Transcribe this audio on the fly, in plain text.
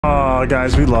Oh,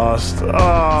 guys, we lost.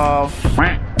 Oh,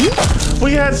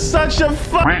 we had such a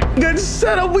good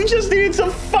setup. We just needed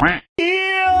to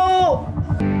heal.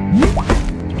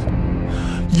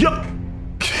 Yup.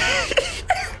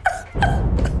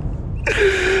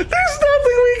 There's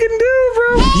nothing we can do,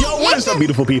 bro. Yo, what is up,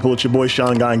 beautiful people? It's your boy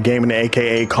Sean Gone Gaming,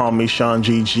 aka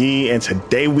CallMeSeanGG, and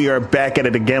today we are back at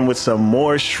it again with some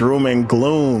more Shroom and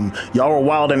Gloom. Y'all were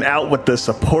wilding out with the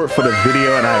support for the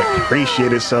video, and I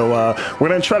appreciate it. So we're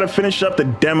gonna try to finish up the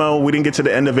demo. We didn't get to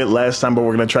the end of it last time, but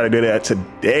we're gonna try to do that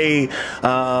today.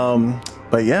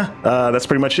 But yeah, that's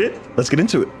pretty much it. Let's get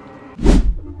into it.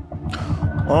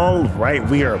 All right,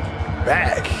 we are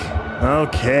back.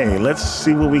 Okay, let's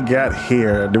see what we got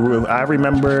here. Do I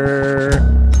remember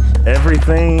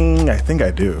everything? I think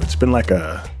I do. It's been like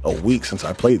a week since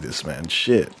I played this, man.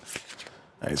 Shit.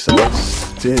 All right, so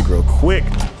let's dig real quick.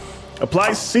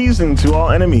 Apply season to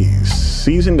all enemies.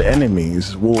 Seasoned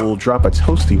enemies will drop a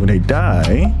toasty when they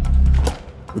die.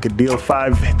 We could deal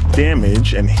 5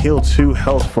 damage and heal 2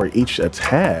 health for each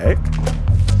attack.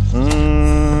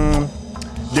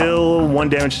 Deal 1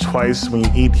 damage twice when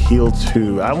you eat, heal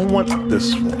 2. I want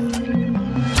this one.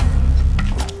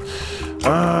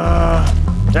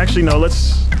 Actually, no,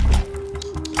 let's...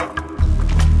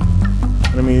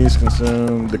 Enemies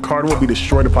consume. The card will be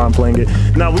destroyed upon playing it.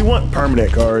 Now, we want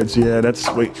permanent cards. Yeah, that's...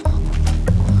 Wait.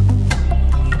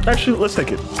 Actually, let's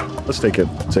take it. Let's take it.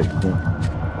 Take it. Yeah.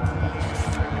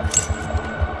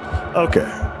 Okay.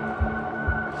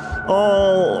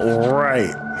 All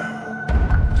right.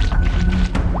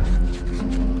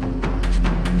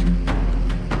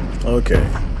 Okay,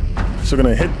 so we're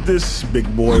gonna hit this big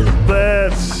boy with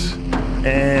that,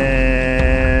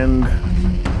 and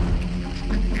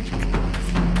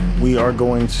we are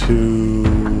going to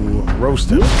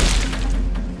roast him.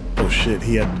 Oh shit,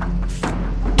 he had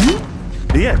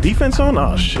defense on?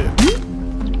 Oh shit.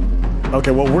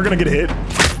 Okay, well, we're gonna get hit.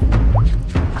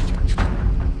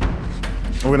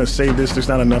 We're gonna save this. There's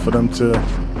not enough of them to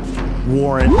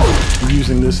warrant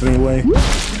using this anyway.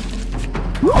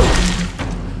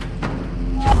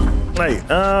 Right,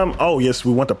 oh yes,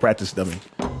 we want the practice dummy.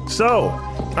 So,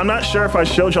 I'm not sure if I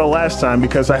showed y'all last time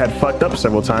because I had fucked up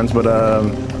several times, but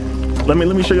let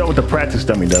me show y'all what the practice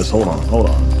dummy does. Hold on.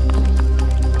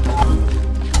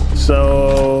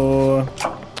 So,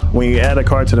 when you add a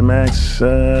card to the max,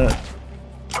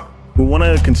 we want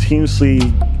to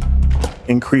continuously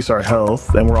increase our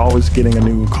health, and we're always getting a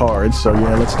new card, so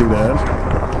yeah, let's do that.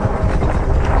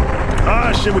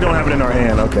 Ah, shit, we don't have it in our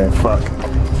hand. Okay, fuck.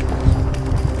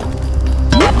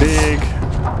 Big.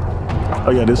 Oh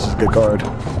yeah, this is a good card.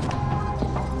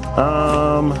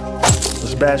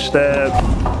 Let's bash that.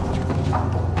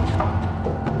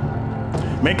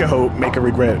 Make a hope, make a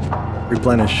regret.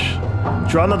 Replenish.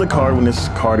 Draw another card when this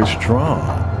card is drawn.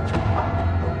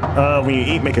 When you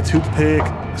eat, make a toothpick.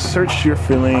 Search your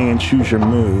feeling and choose your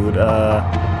mood. I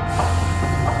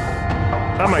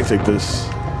might take this.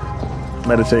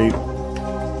 Meditate.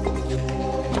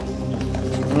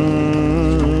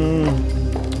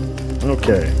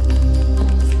 Okay,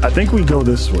 I think we go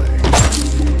this way.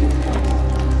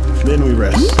 Then we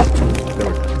rest. There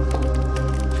we go.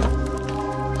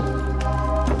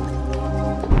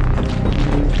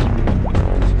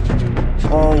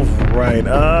 All right.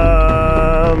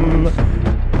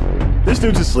 This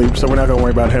dude's asleep, so we're not gonna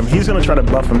worry about him. He's gonna try to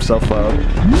buff himself up.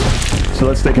 So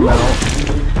let's take him out.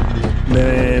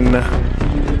 Then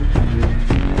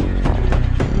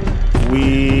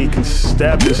we can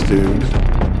stab this dude.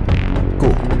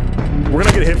 Cool. We're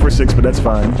gonna get hit for 6, but that's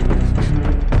fine.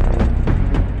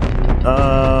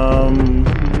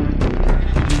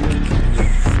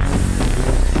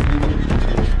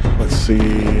 Let's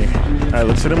see. All right,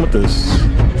 let's hit him with this.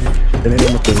 And hit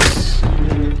him with this.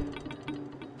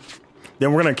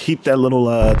 Then we're gonna keep that little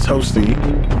toasty,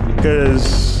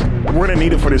 because we're gonna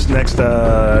need it for this next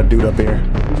dude up here.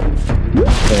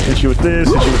 Okay, hit you with this,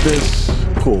 hit you with this.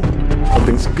 Cool.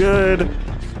 Everything's good.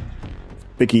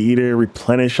 Picky eater,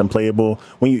 replenish, unplayable.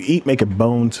 When you eat, make a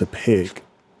bone to pick.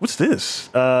 What's this?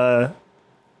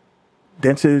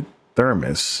 Dented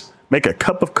thermos. Make a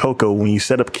cup of cocoa when you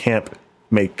set up camp.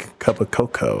 Make cup of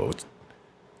cocoa.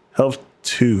 Health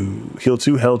 2. Heal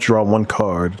 2 health, draw 1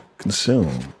 card.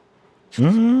 Consume.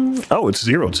 Oh, it's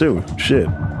 0 too. Shit.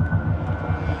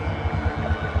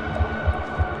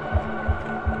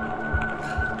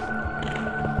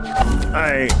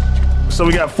 Alright. So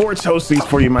we got 4 toasties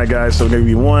for you, my guys. So we're gonna give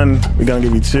you 1. We're gonna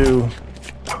give you 2.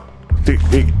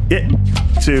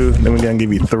 2. Then we're gonna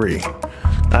give you 3.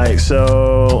 All right.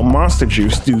 So monster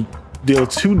juice. Deal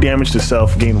 2 damage to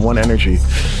self. Gain 1 energy.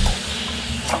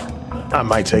 I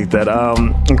might take that.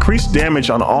 Increase damage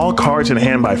on all cards in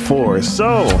hand by 4.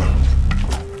 So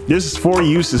this is 4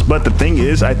 uses, but the thing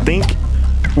is, I think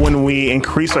when we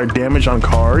increase our damage on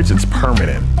cards, it's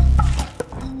permanent.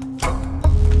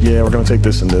 Yeah, we're gonna take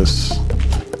this and this.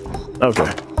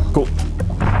 Okay, cool.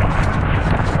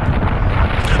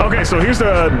 Okay, so here's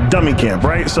the dummy camp,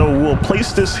 right? So we'll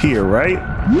place this here, right?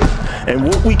 And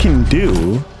what we can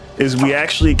do is we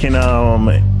actually can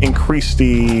increase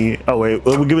the, oh wait, it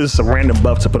will give us a random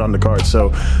buff to put on the card. So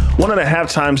 1.5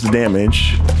 times the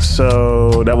damage.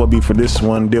 So that would be for this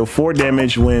one. Deal 4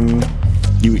 damage when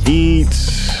you eat.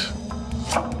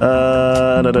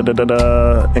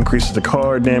 Increases the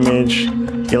card damage.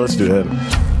 Yeah, let's do that.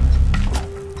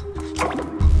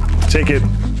 Take it.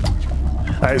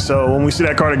 All right, so when we see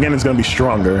that card again, it's gonna be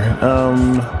stronger.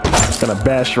 Gonna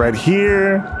bash right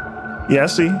here. Yeah, I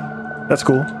see. That's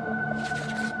cool.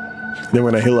 Then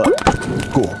we're gonna heal up.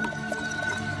 Cool.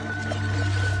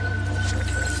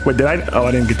 Wait, did I? Oh,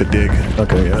 I didn't get the dig.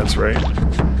 Okay, yeah, that's right.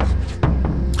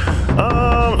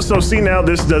 So see now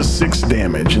this does 6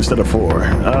 damage instead of 4.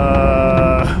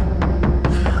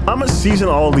 I'm gonna season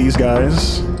all these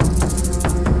guys.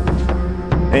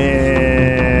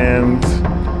 And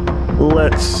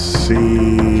let's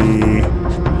see.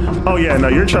 Oh yeah, no,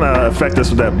 you're trying to affect us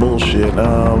with that bullshit.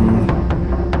 I'm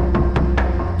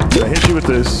gonna hit you with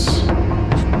this.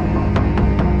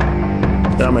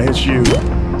 Then I'm gonna hit you.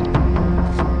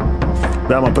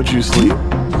 Then I'm gonna put you to sleep.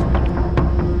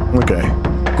 Okay,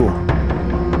 cool.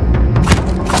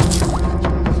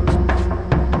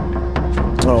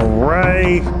 All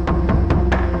right.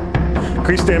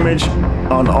 Increase damage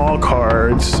on all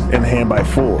cards in hand by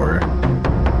 4.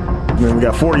 And then we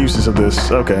got 4 uses of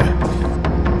this. Okay.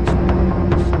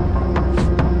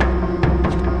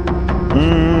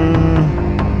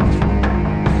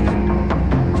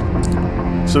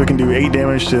 So we can do 8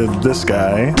 damage to this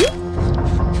guy.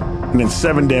 And then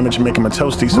 7 damage to make him a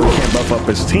toasty so he can't buff up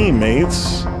his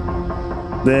teammates.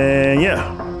 Then,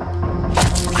 yeah.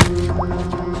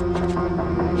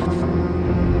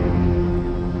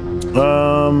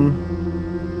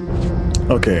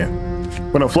 Okay.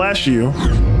 We're gonna flash you.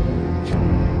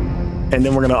 And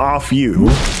then we're gonna off you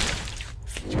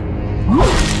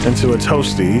into a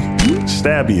toasty.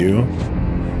 Stab you.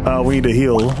 We need to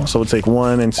heal, so we'll take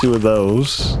 1 and 2 of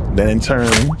those. Then in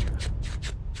turn.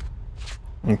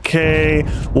 Okay,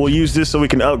 we'll use this so we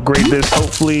can upgrade this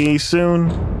hopefully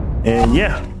soon. And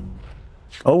yeah.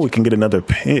 Oh, we can get another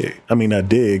pig. I mean, a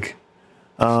dig.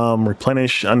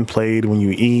 Replenish unplayed when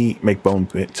you eat. Make bone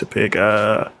pit to pick.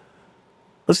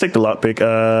 Let's take the lockpick.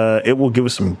 It will give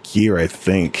us some gear, I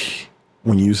think,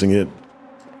 when using it.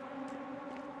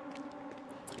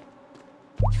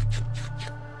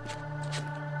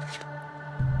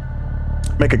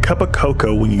 Make a cup of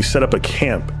cocoa when you set up a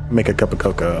camp. Make a cup of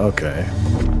cocoa. Okay.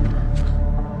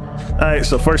 All right.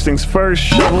 So first things first.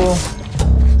 Shovel.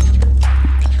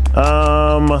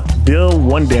 Deal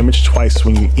 1 damage twice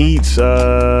when you eat.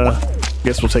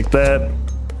 Guess we'll take that.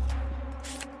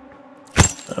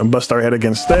 Bust our head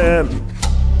against that.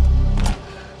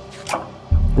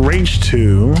 Rage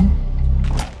 2.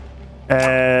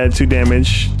 Add 2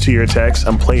 damage to your attacks.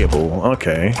 Unplayable.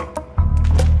 Okay.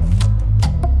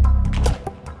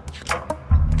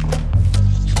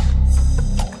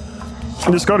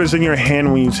 This card is in your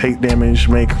hand when you take damage.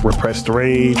 Make repressed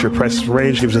rage. Repressed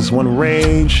rage gives us 1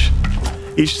 rage.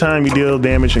 Each time you deal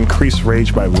damage, increase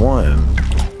rage by 1.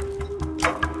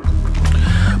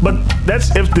 But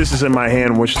that's if this is in my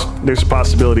hand, which there's a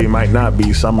possibility it might not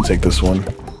be, so I'm gonna take this one.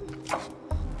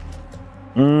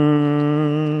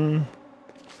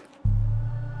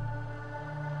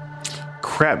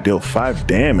 Crap, deal 5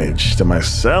 damage to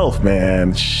myself,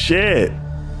 man. Shit.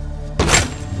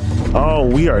 Oh,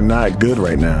 we are not good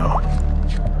right now.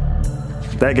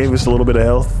 That gave us a little bit of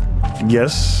health.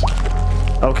 Yes.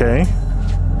 Okay.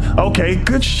 Okay,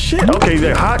 good shit. Okay,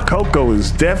 the hot cocoa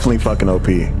is definitely fucking OP.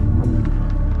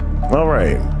 All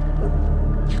right.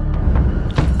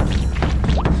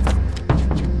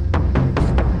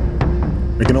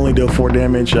 We can only deal 4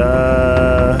 damage.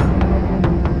 I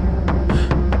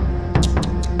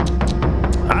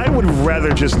would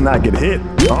rather just not get hit,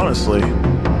 honestly.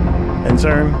 In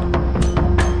turn.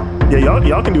 Yeah,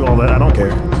 y'all can do all that. I don't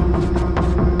care.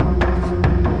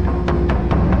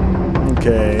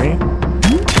 Okay.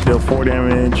 Deal 4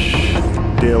 damage.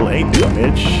 Deal 8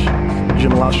 damage. You're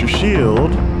gonna lost your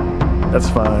shield. That's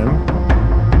fine.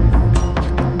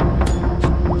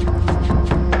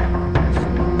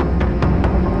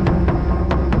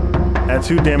 Add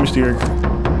 2 damage to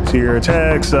your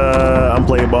attacks.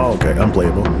 Unplayable. Okay,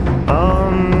 unplayable.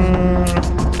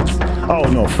 Oh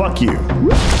no, fuck you.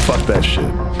 Fuck that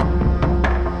shit.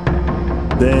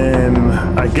 Then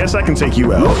I guess I can take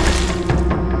you out.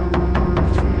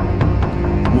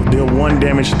 Deal 1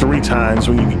 damage 3 times.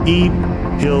 When you eat,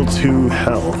 heal 2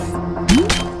 health.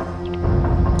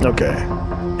 Okay.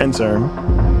 End turn.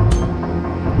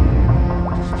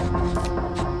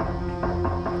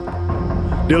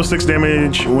 Deal 6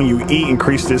 damage. When you eat,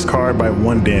 increase this card by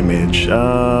 1 damage.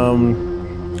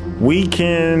 We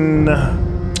can...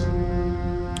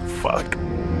 Fuck.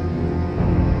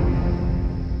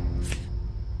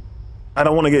 I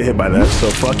don't want to get hit by that, so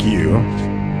fuck you.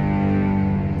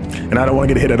 And I don't want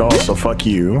to get hit at all, so fuck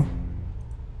you.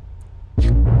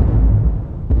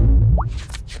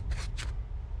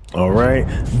 Alright.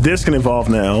 This can evolve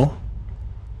now.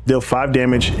 Deal 5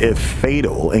 damage if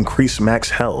fatal. Increase max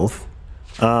health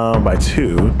by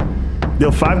 2.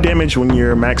 Deal 5 damage when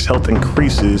your max health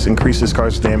increases. Increase this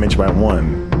card's damage by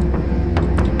 1.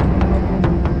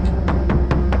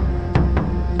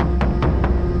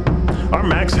 Our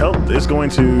max health is going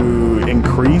to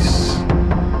increase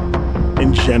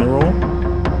in general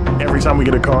every time we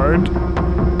get a card.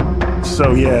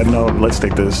 So yeah, no, let's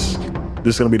take this.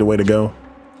 This is gonna be the way to go.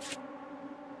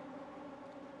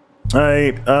 All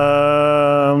right,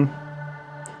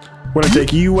 we're gonna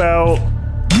take you out.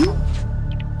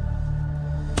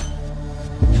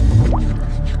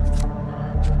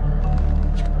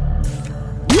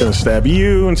 Gonna stab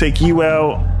you and take you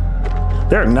out.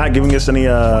 They're not giving us any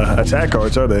attack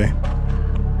cards, are they?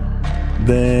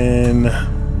 Then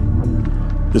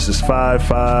this is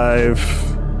 5/5.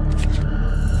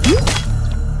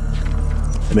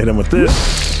 And hit him with this.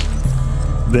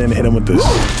 Then hit him with this.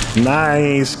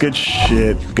 Nice, good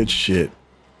shit, good shit.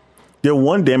 Deal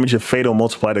 1 damage if fatal,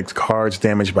 multiply the card's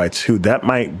damage by 2. That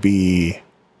might be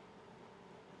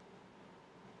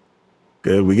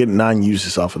good. We get 9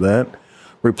 uses off of that.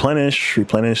 Replenish,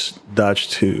 dodge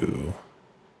 2.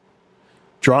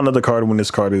 Draw another card when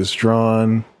this card is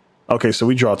drawn. Okay, so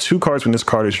we draw 2 cards when this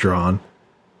card is drawn.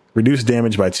 Reduce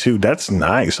damage by 2. That's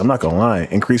nice. I'm not gonna lie.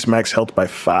 Increase max health by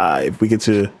 5. We get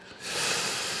to...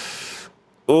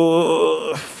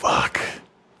 Oh, fuck.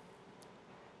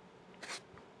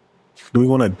 Do we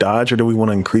want to dodge or do we want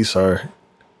to increase our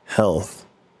health?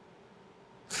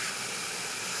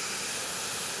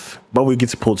 But we get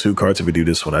to pull 2 cards if we do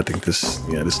this one. I think this,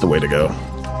 yeah, this is the way to go.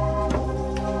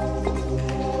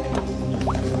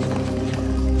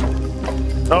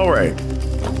 All right.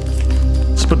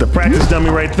 Let's put the practice dummy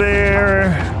right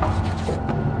there.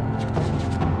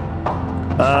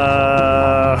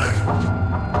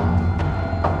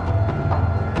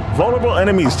 Vulnerable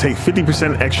enemies take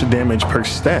 50% extra damage per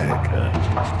stack.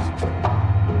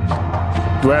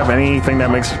 Do I have anything that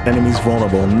makes enemies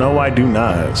vulnerable? No, I do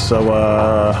not. So,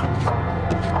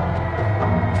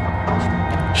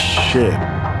 shit.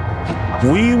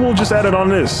 We will just add it on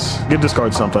this. Give this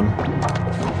card something.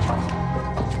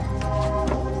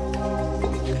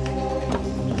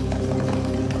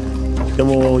 Then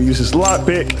we'll use this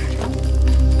lockpick.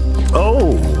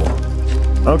 Oh,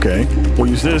 okay. We'll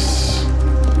use this.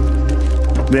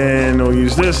 Then we'll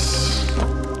use this.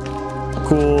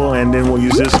 Cool. And then we'll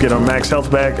use this to get our max health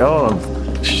back. Oh,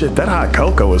 shit. That hot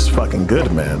cocoa is fucking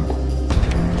good, man.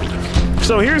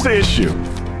 So here's the issue.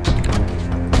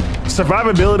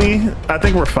 Survivability, I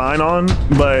think we're fine on.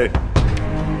 But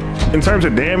in terms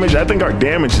of damage, I think our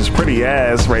damage is pretty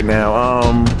ass right now.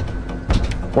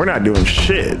 We're not doing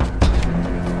shit.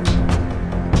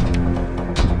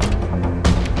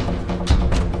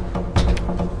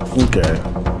 Okay.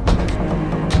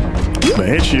 I'm gonna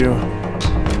hit you.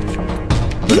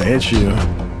 I'm gonna hit you.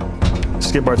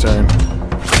 Skip our turn.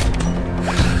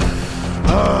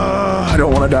 I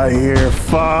don't want to die here.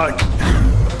 Fuck.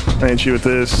 I hit you with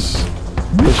this.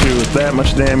 Hit you with that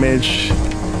much damage.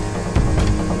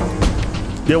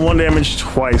 Deal 1 damage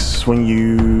twice when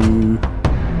you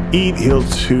eat. Heal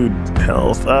 2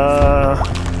 health.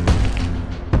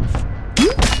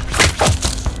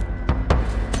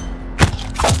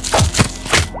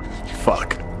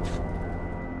 Fuck.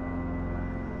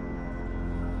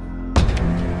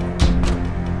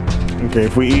 Okay,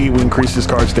 if we eat, we increase this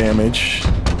card's damage.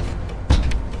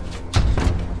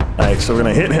 Alright, so we're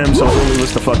gonna hit him, so he'll leave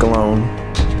us the fuck alone.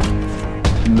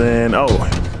 And then, oh,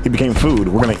 he became food.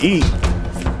 We're gonna eat.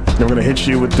 Then we're gonna hit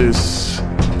you with this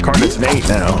card that's an 8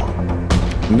 now.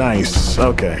 Nice,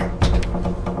 okay.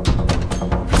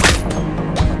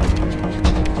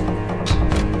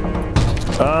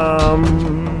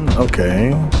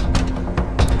 Okay.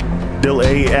 Deal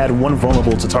A, add 1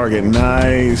 vulnerable to target.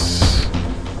 Nice.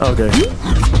 Okay.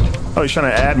 Oh, he's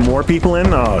trying to add more people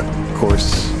in? Oh, of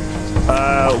course.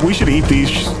 We should eat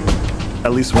these.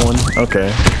 At least one.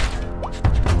 Okay.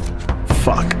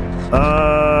 Fuck.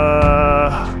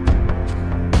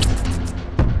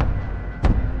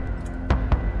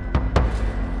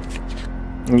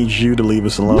 I need you to leave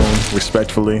us alone,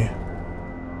 respectfully.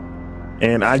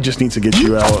 And I just need to get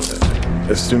you out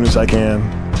as soon as I can.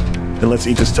 Then let's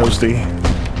eat this toasty.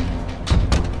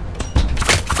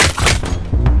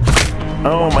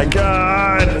 Oh my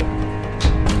god!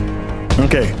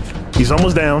 Okay, he's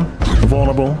almost down,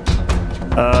 vulnerable.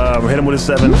 Hit him with a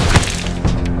 7.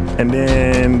 And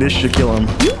then this should kill him.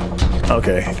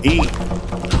 Okay, eat.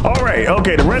 Alright,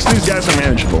 okay, the rest of these guys are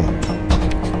manageable.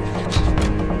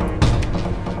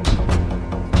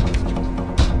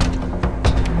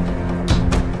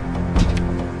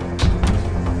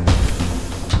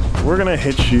 We're gonna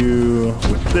hit you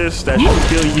with this. That should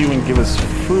kill you and give us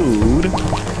food.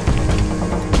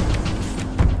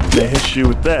 Then hit you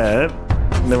with that.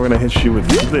 And then we're gonna hit you with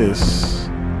this.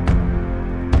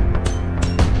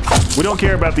 We don't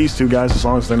care about these two guys as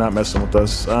long as they're not messing with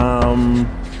us.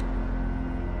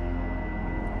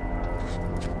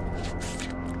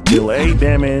 Deal 8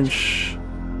 damage.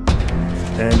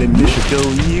 And then this should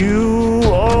kill you.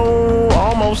 Oh,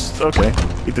 almost. Okay.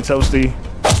 Eat the toasty.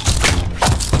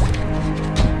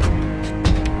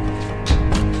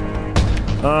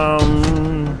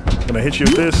 Gonna hit you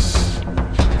with this.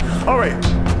 All right,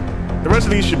 the rest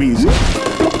of these should be easy.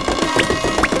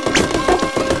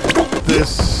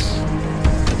 This,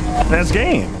 that's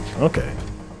game. Okay.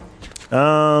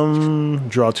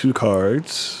 Draw 2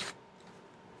 cards.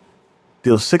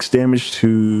 Deal 6 damage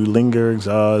to linger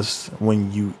exhaust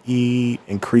when you eat.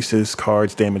 Increases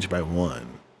cards damage by 1.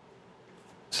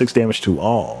 6 damage to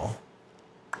all.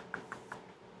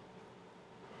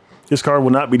 This card will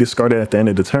not be discarded at the end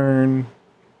of the turn.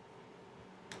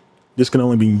 This can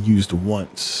only be used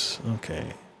once.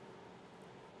 Okay.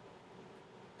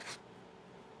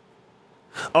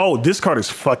 Oh, this card is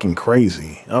fucking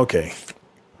crazy. Okay.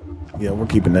 Yeah, we're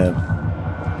keeping that.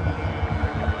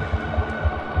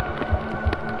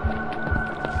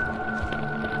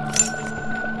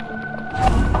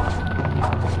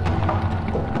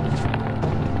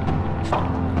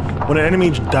 When an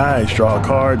enemy dies, draw a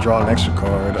card, draw an extra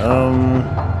card.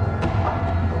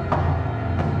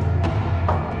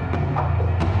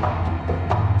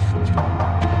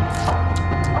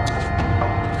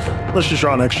 Let's just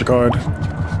draw an extra card.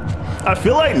 I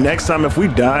feel like next time if we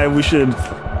die, we should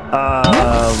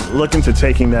look into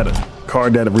taking that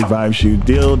card that revives you.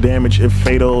 Deal damage if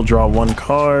fatal, draw 1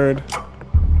 card.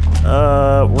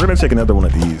 We're gonna take another one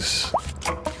of these.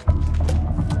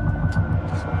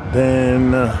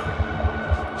 Then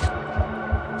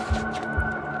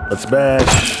let's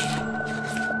bash.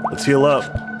 Let's heal up.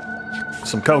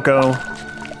 Some cocoa.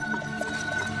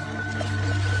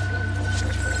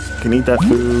 Can eat that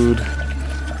food.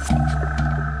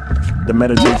 The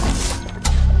meditate.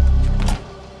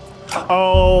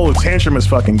 Oh, tantrum is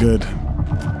fucking good.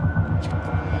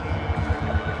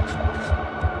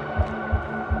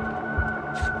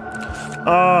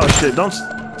 Oh shit! Don't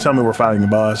tell me we're fighting a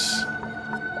boss.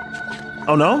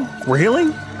 Oh no, we're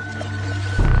healing.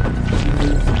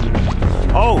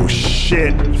 Oh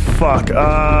shit! Fuck.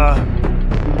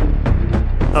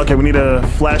 Okay, we need to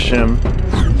flash him.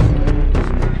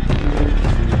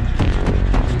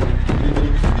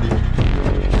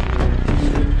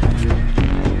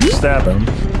 Stab him.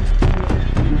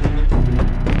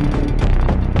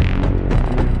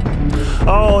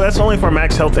 Oh, that's only for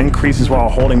max health increases while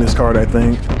holding this card, I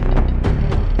think.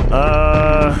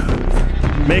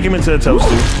 Make him into a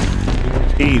toaster.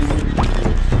 Eat.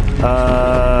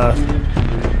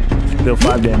 Deal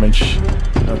 5 damage.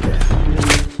 Okay.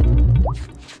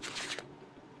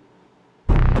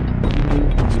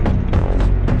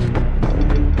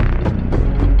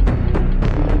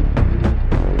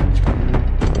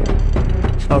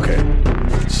 Okay,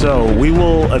 so we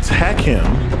will attack him,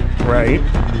 right?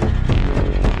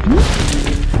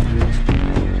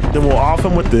 Then we'll off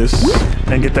him with this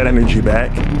and get that energy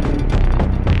back.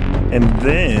 And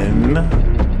then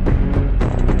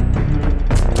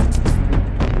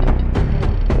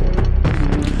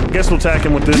I guess we'll attack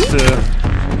him with this to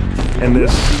end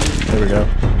this. There we go.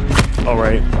 All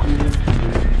right.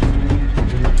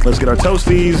 Let's get our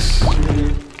toasties.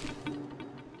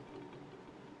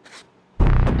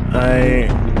 I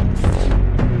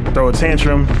throw a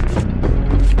tantrum.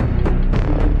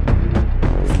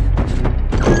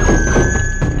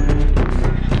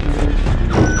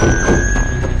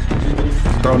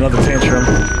 Throw another tantrum.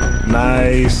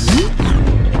 Nice.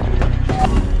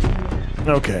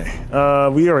 Okay.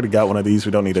 We already got one of these.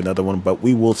 We don't need another one, but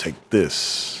we will take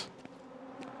this.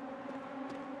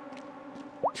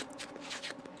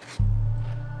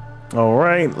 All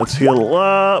right, let's heal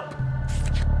up.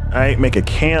 All right, make a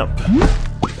camp.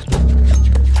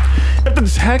 If the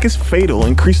attack is fatal,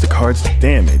 increase the card's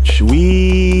damage.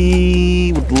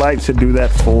 We would like to do that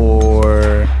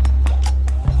for...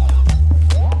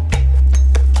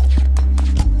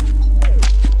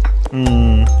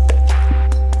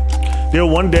 Deal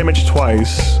 1 damage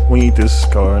twice when you eat this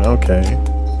card. Okay.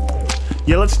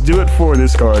 Yeah, let's do it for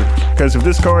this card. Because if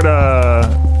this card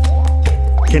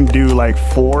can do like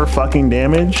 4 fucking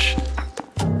damage,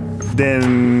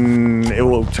 then it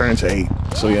will turn to 8.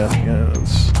 So yeah,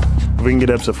 if we can get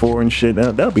up to 4 and shit,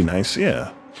 that'd be nice.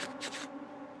 Yeah.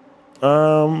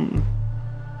 Do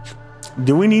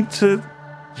we need to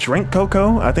drink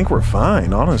cocoa? I think we're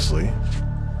fine, honestly.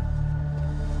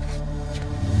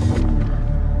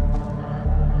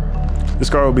 This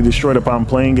card will be destroyed upon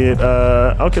playing it.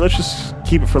 Okay, let's just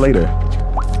keep it for later.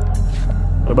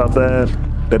 What about that?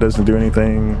 That doesn't do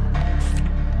anything.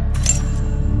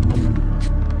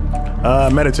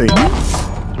 Meditate.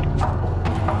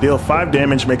 Deal 5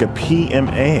 damage, make a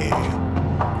PMA.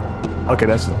 Okay,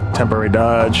 that's a temporary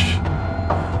dodge.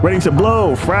 Ready to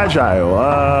blow, fragile.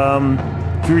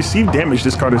 If you receive damage,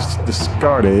 this card is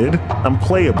discarded.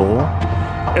 Unplayable.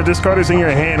 If this card is in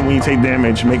your hand when you take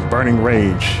damage, make burning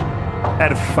rage.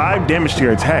 Add 5 damage to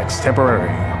your attacks, temporary.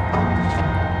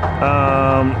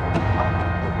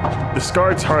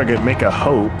 Discard target, make a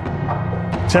hope.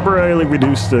 Temporarily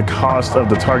reduce the cost of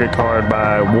the target card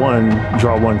by 1,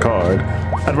 draw 1 card.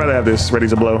 I'd rather have this ready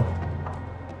to blow.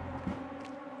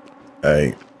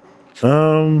 Alright.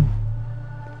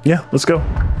 Yeah, let's go.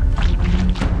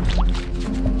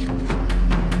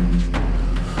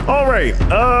 Alright,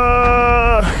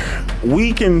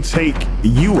 we can take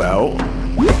you out.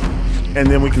 And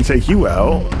then we can take you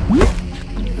out.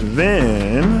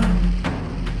 Then...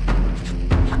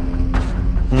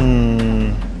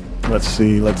 Let's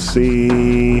see.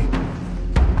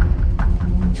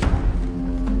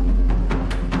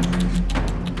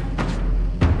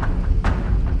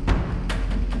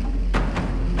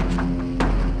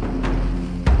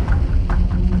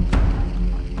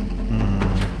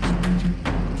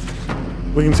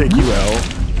 We can take you out.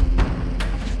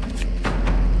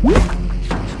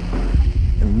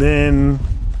 And then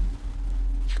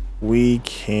we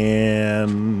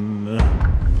can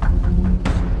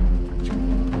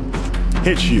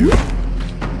hit you.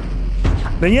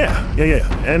 Then yeah.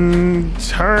 And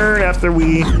turn after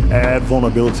we add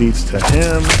vulnerabilities to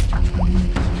him.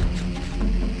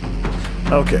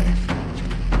 Okay.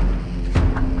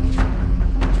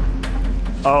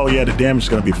 Oh yeah, the damage is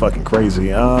gonna be fucking crazy.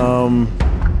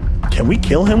 Can we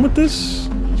kill him with this?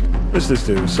 What's this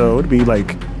do? So it'd be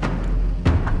like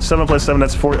 7 plus 7,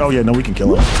 that's 4. Oh yeah, no, we can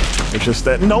kill him. It's just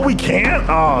that, no, we can't.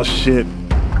 Oh shit.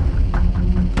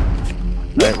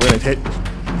 All right, we're gonna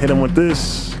hit him with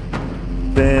this.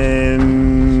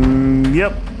 Then,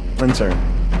 yep, end turn.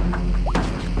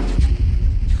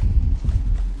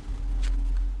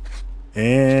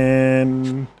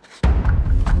 And,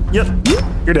 yep,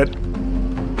 you're dead.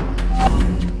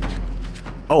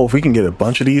 Oh, if we can get a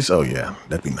bunch of these, oh yeah,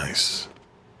 that'd be nice.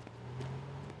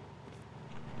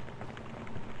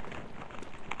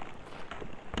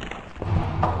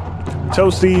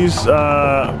 Toasties,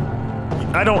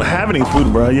 I don't have any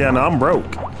food, bro. Yeah, no, I'm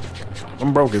broke.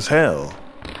 I'm broke as hell.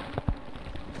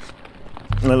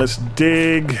 Now let's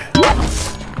dig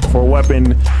for a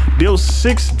weapon. Deal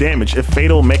 6 damage. If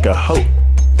fatal, make a hope.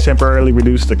 Temporarily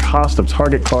reduce the cost of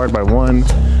target card by 1.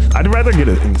 I'd rather get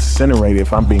it incinerated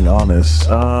if I'm being honest.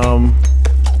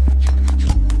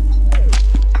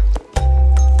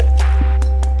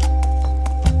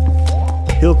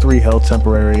 Heal 3 health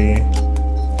temporary.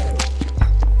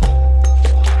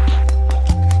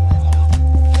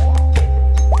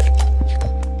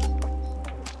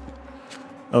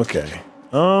 Okay.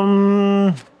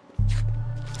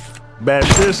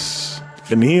 Bash this.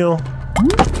 Then heal.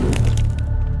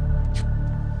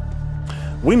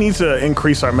 We need to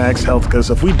increase our max health because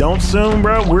if we don't soon,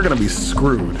 bro, we're gonna be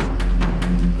screwed.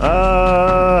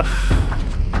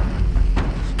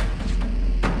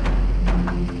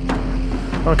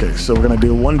 Okay, so we're gonna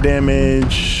do 1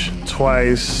 damage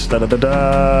twice.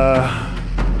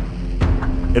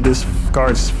 If this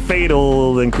card's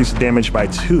fatal, increase the damage by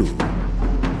 2.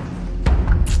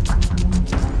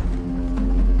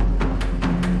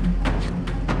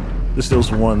 This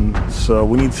deals 1, so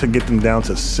we need to get them down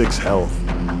to 6 health.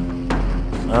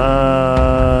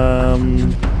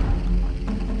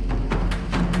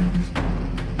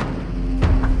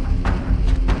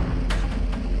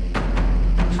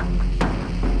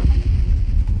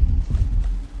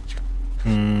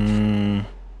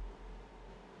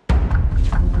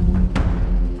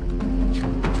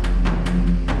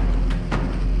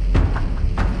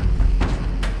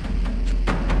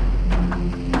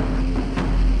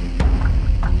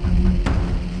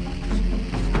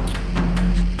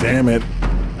 Damn it.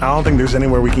 I don't think there's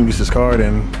anywhere we can use this card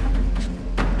and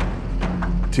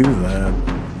do that.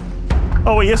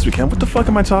 Oh, wait, yes, we can. What the fuck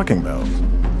am I talking about?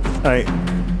 All right.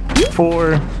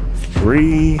 4,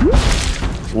 3,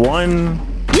 1.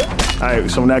 All right,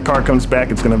 so when that card comes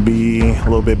back, it's going to be a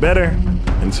little bit better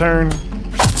in turn.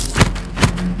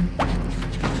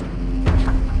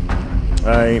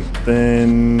 All right,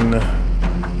 then...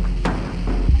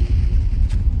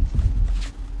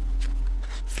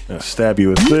 I'll stab you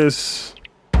with this.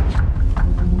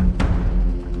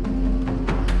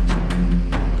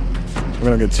 We're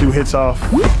gonna get 2 hits off.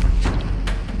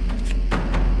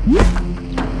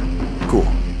 Cool.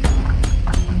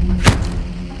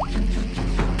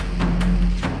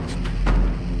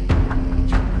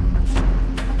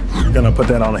 Gonna put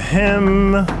that on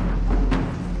him.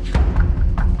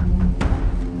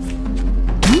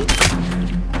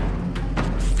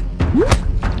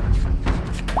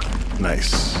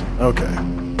 Nice. Okay.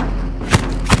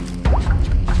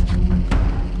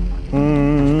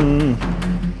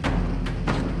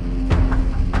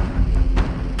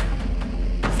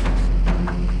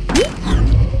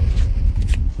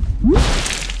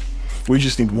 We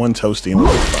just need 1 toasty and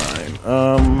we'll be fine.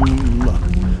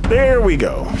 There we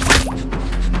go.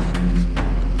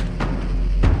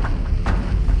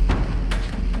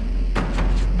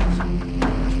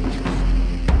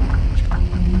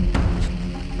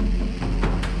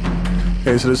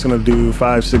 Okay, so this is gonna do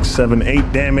 5, 6, 7,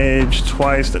 8 damage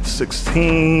twice. That's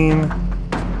 16.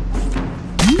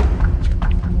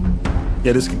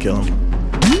 Yeah, this can kill him.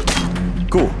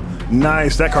 Cool.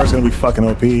 Nice. That card's gonna be fucking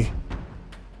OP.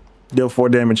 Deal 4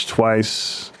 damage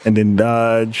twice and then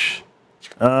dodge.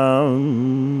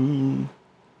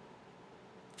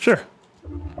 Sure.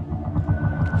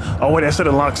 Oh wait, I said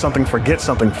unlock something, forget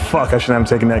something. Fuck, I shouldn't have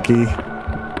taken that key.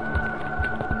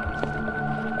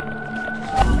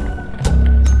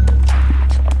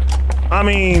 I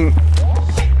mean,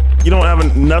 you don't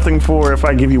have nothing for if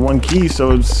I give you 1 key,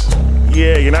 so it's,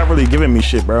 yeah, you're not really giving me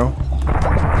shit, bro.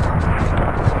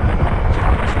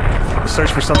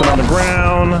 Search for something on the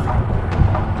ground.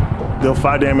 Deal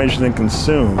 5 damage, then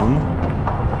consume.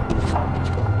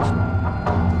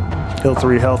 Heal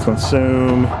 3 health,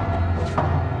 consume.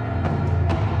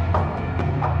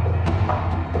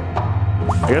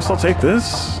 I guess I'll take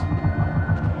this.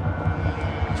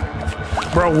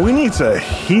 Bro, we need to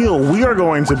heal. We are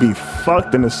going to be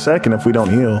fucked in a second if we don't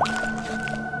heal.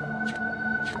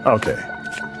 Okay.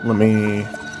 Let me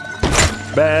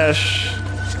bash.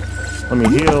 Let me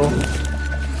heal.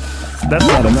 That's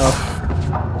not enough.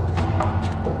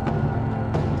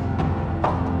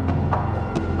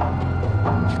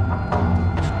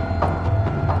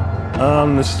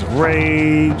 This is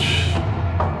rage.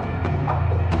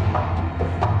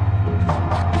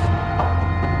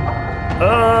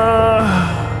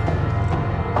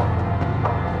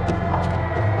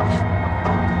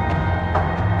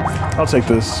 I'll take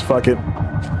this. Fuck it.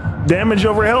 Damage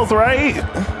over health, right?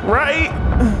 Right?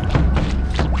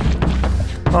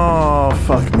 Oh,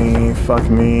 fuck me. Fuck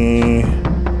me.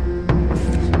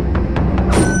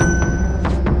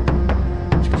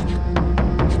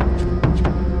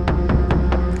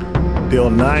 Deal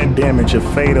 9 damage if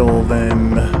fatal,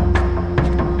 then...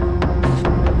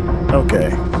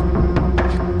 Okay.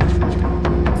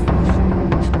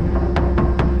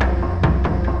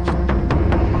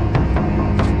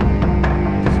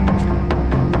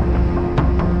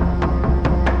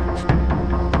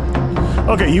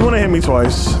 Okay, you want to hit me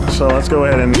twice, so let's go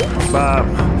ahead and bop,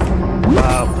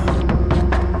 bop,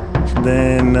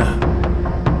 then...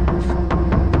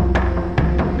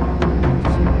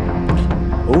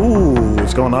 Ooh,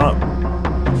 it's going up.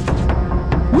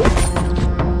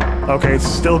 Okay, it's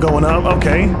still going up.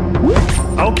 Okay.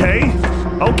 Okay.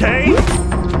 Okay.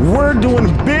 We're doing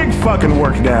big fucking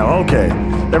work now. Okay.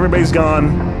 Everybody's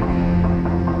gone.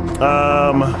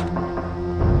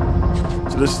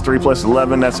 So this is 3 plus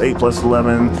 11. That's 8 plus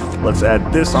 11. Let's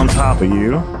add this on top of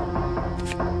you.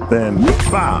 Then,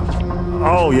 bop.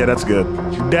 Oh, yeah, that's good.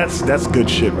 That's good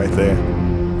shit right there.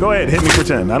 Go ahead, hit me for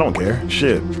 10. I don't care.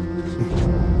 Shit.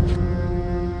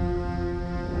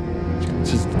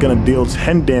 Gonna deal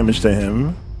 10 damage to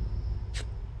him.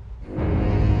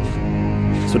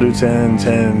 So do 10,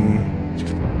 10.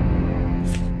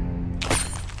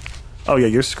 Oh yeah,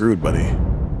 you're screwed, buddy.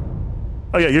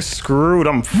 Oh yeah, you're screwed.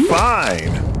 I'm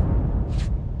fine.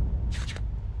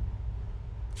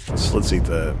 Let's eat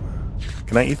that.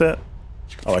 Can I eat that?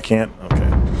 Oh, I can't? Okay.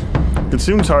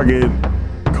 Consume target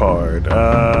card.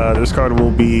 This card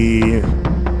will be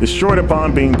destroyed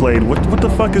upon being played. What the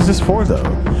fuck is this for, though?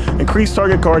 Increase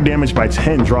target card damage by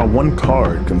 10. Draw 1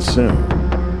 card. Consume.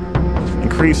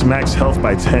 increase max health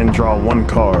by 10, draw 1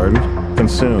 card,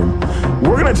 consume.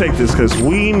 We're gonna take this because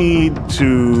we need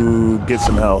to get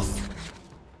some health.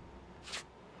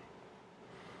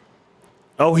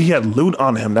 Oh, he had loot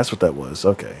on him. That's what that was.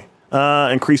 Okay.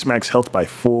 Increase max health by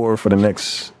 4 for the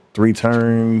next 3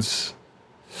 turns.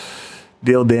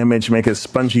 Deal damage, make a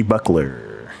spongy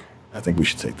buckler. I think we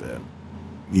should take that.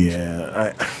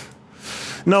 Yeah.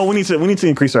 No, we need to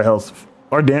increase our health.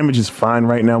 Our damage is fine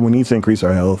right now. We need to increase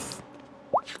our health.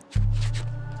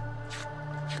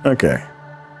 Okay.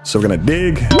 So we're gonna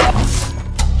dig.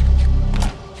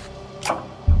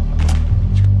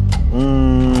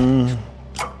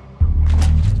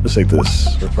 Let's take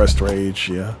this. Repressed rage,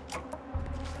 yeah.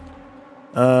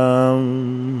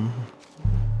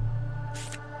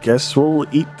 Guess we'll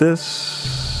eat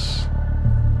this.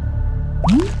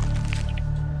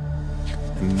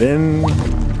 And then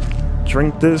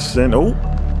drink this and oh.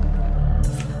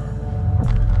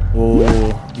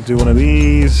 We'll do one of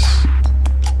these.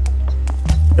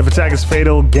 If attack is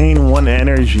fatal, gain 1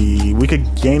 energy. We could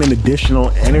gain an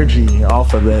additional energy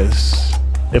off of this.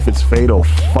 If it's fatal.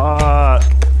 Fuck.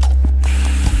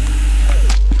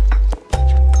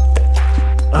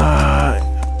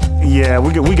 Yeah,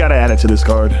 we gotta add it to this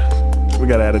card. We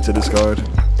gotta add it to this card.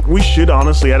 We should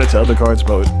honestly add it to other cards,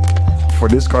 but for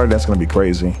this card, that's gonna be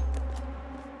crazy.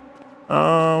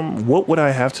 What would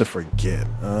I have to forget?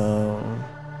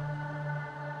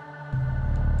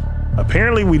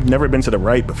 Apparently, we've never been to the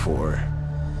right before.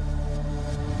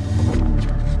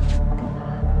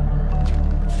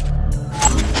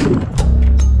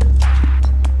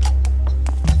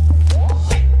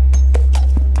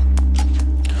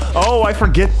 Oh, I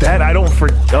forget that. I don't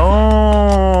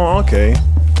oh, okay.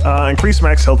 Increase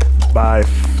max health by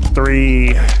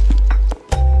 3.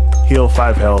 Heal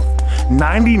 5 health.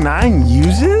 99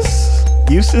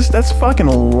 uses? That's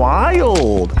fucking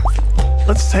wild.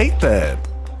 Let's take that.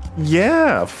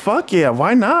 Yeah, fuck yeah,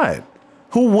 why not?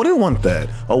 Who wouldn't want that?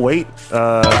 Oh, wait.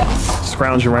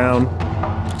 Scrounge around.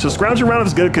 So scrounge around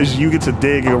is good because you get to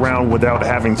dig around without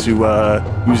having to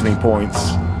use any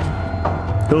points.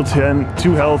 Heal 10,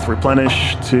 2 health,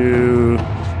 replenish to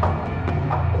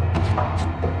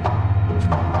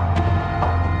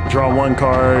draw 1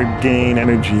 card, gain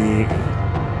energy.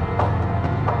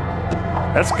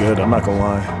 That's good, I'm not gonna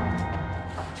lie.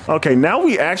 Okay, now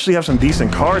we actually have some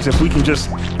decent cards if we can just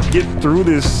get through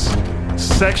this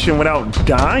section without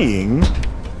dying.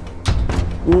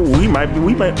 Ooh, we might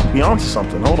be onto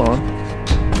something. Hold on.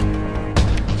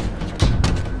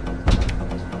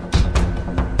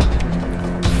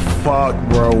 Fuck,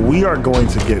 bro. We are going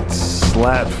to get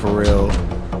slapped for real.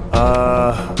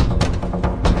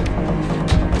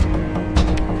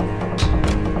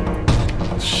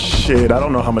 Shit, I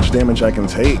don't know how much damage I can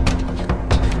take.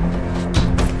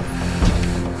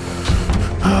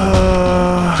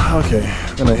 Okay,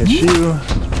 I'm gonna hit you.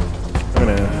 I'm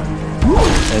gonna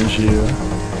end you.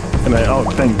 And oh,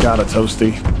 thank God, a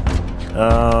toasty.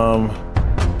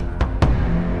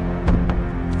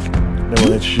 Then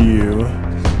we'll hit you.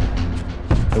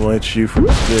 Then we'll hit you for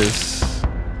this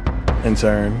in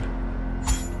turn.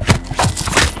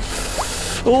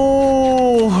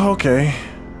 Oh, okay.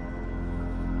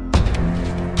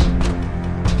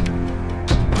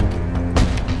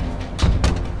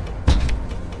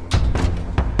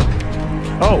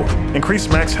 Oh, increase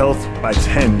max health by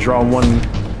 10. Draw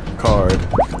 1 card.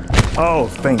 Oh,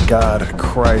 thank God.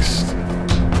 Christ.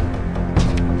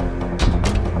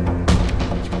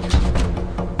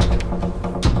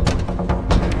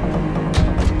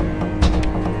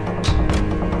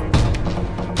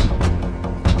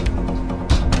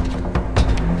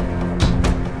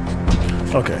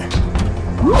 Okay.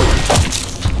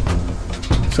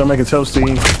 So make a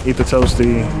toasty. Eat the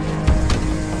toasty.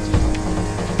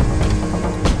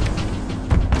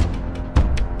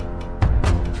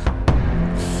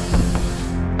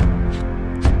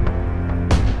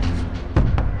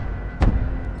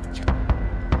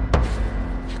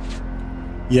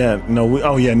 Yeah, no,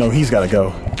 oh yeah, no, he's gotta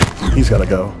go. He's gotta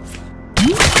go.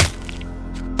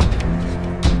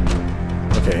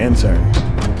 Okay, end turn.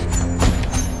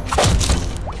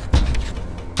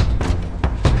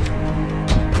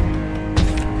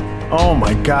 Oh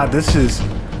my God, this is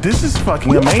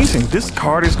fucking amazing. This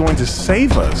card is going to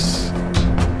save us.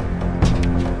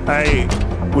 Hey,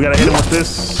 we gotta hit him with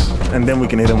this, and then we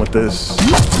can hit him with this.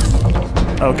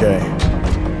 Okay.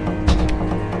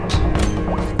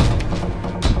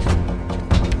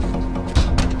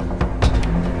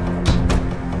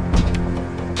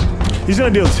 He's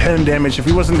gonna deal 10 damage. If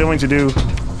he wasn't going to do...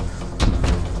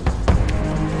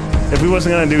 If we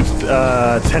wasn't gonna do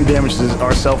 10 damage to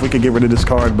ourselves, we could get rid of this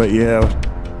card, but yeah.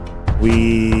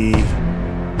 We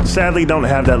sadly don't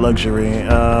have that luxury.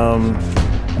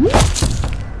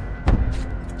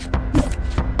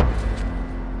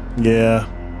 Yeah.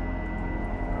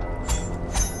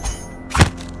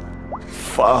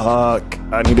 Fuck.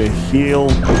 I need to heal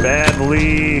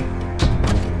badly.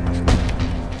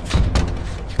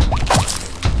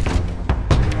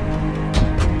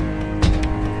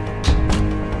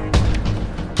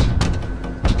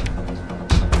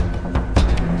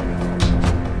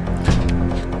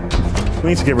 We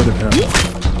need to get rid of him.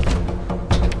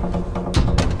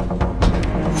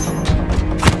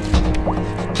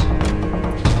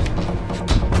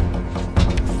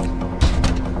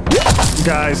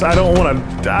 Guys, I don't want to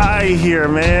die here,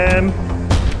 man.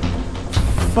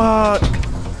 Fuck.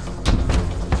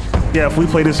 Yeah, if we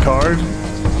play this card,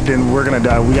 then we're gonna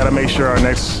die. We gotta make sure our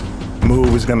next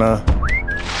move is gonna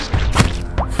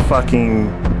fucking...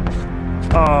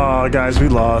 Oh, guys, we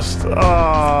lost.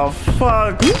 Oh,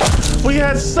 fuck. We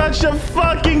had such a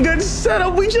fucking good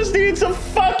setup. We just needed to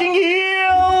fucking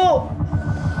heal.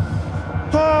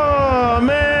 Oh,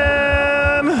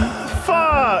 man.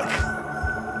 Fuck.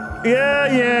 Yeah.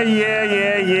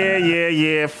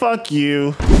 Fuck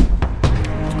you.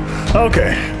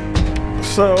 Okay.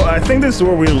 So I think this is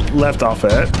where we left off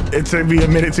at. It's gonna be a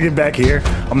minute to get back here.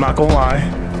 I'm not gonna lie.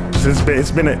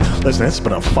 It's been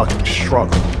a fucking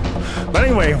struggle. But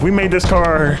anyway, we made this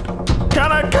card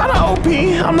kinda OP.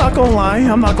 I'm not gonna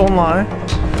lie.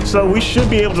 So we should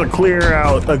be able to clear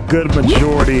out a good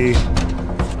majority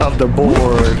of the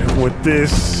board with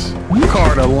this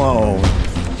card alone.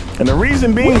 And the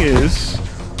reason being is,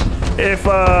 if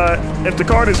the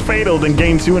card is fatal, then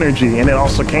gain 2 energy, and it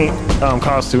also can't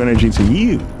cost 2 energy to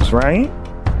use, right?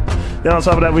 Then on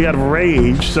top of that, we got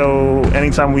rage. So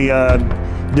anytime we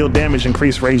deal damage,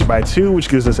 increase rage by 2, which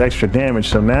gives us extra damage.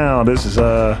 So now this is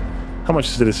how much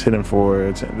is this hitting for?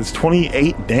 It's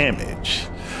 28 damage.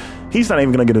 He's not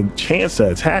even gonna get a chance to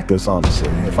attack us, honestly,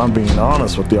 if I'm being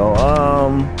honest with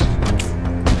y'all.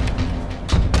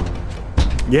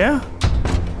 Yeah.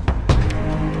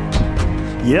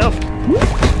 Yep.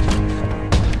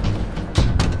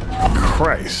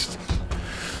 Christ.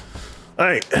 All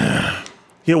right.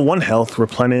 Heal 1 health,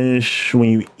 replenish when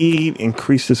you eat,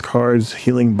 increase this card's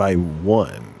healing by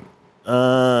 1.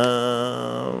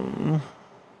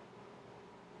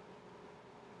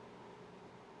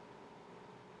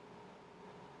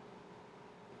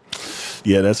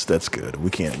 Yeah, that's good. We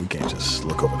can't just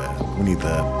look over that. We need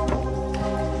that.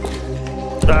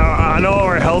 I know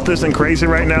our health isn't crazy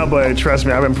right now, but trust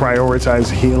me, I've been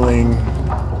prioritizing healing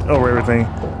over everything.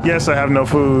 Yes, I have no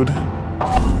food.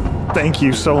 Thank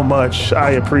you so much.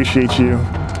 I appreciate you.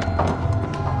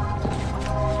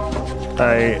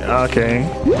 Okay.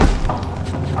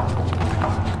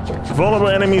 Vulnerable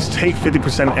enemies take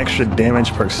 50% extra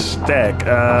damage per stack.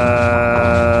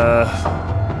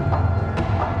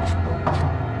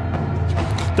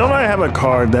 Don't I have a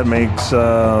card that makes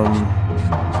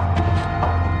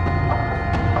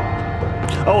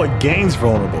oh, it gains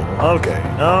vulnerable. Okay.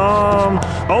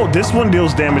 Oh, this one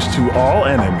deals damage to all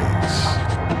enemies.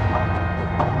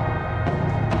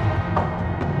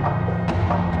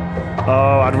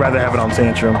 Oh, I'd rather have it on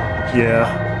Tantrum. Yeah.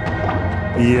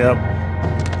 Yep.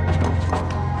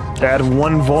 Add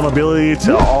 1 vulnerability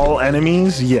to all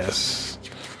enemies? Yes.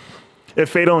 If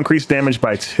fatal, increase damage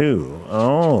by 2.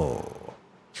 Oh.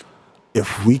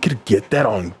 If we could get that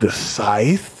on the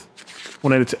scythe,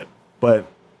 but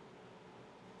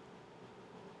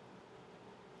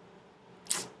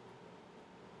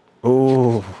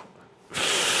oh,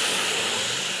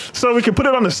 so we could put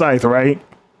it on the scythe, right?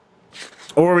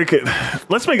 Or we could,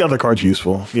 let's make other cards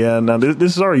useful. Yeah, no,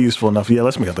 this is already useful enough. Yeah,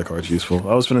 let's make other cards useful.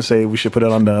 I was gonna say we should put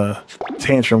it on the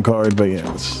Tantrum card, but yeah,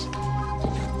 let's.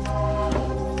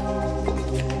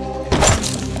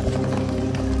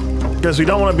 Because we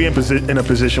don't want to be in a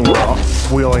position where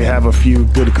we only have a few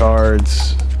good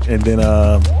cards and then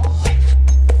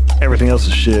everything else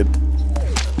is shit.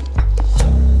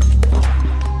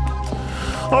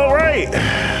 All right.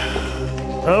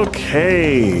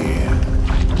 Okay.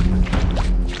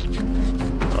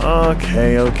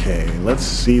 Let's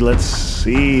see.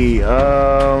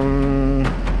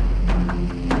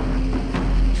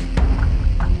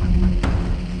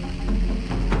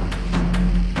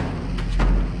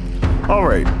 All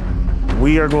right,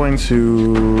 we are going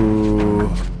to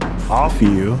off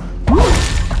you,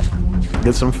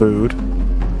 get some food,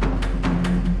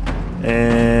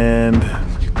 and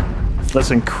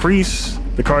let's increase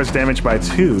the card's damage by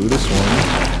 2, this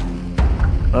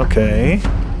one. Okay.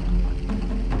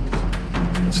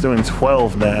 It's doing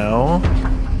 12 now.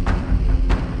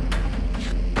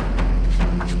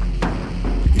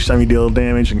 time you deal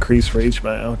damage, increase for each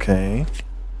by. Okay.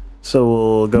 So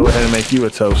we'll go ahead and make you a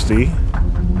toasty.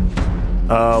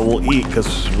 We'll eat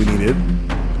because we need it.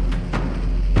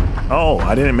 Oh,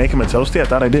 I didn't make him a toasty? I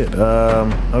thought I did.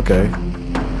 Okay.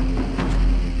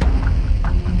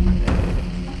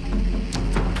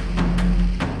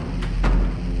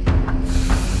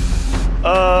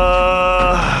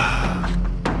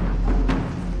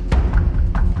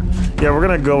 Yeah, we're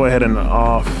gonna go ahead and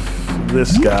off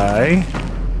this guy.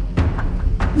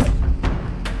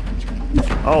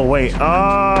 Oh, wait.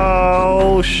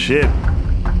 Oh, shit.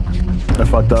 I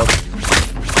fucked up.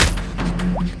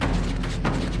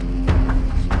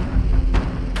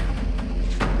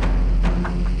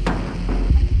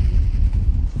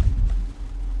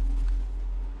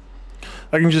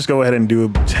 I can just go ahead and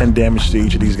do 10 damage to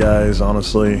each of these guys,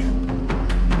 honestly.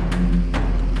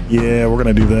 Yeah, we're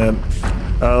gonna do that.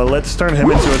 Let's turn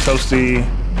him into a toasty.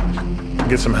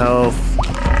 Get some health.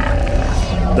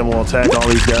 Then we'll attack all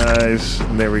these guys.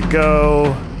 And there we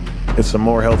go. Get some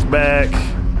more health back.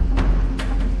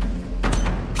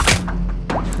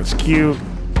 That's cute.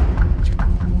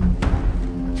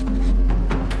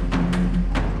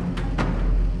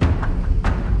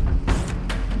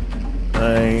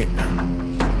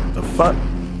 The fuck?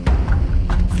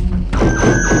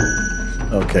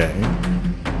 Okay.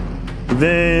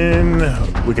 Then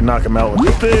we can knock him out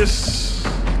with this.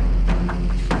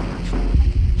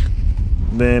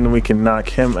 Then we can knock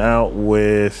him out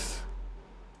with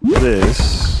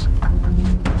this.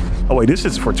 Oh wait, this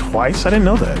is for twice? I didn't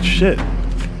know that. Shit.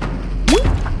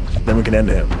 Then we can end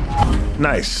him.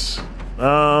 Nice.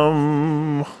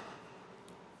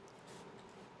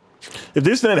 If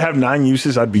this didn't have 9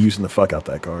 uses, I'd be using the fuck out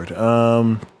that card.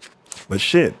 But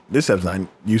shit, this has 9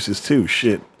 uses too.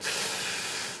 Shit.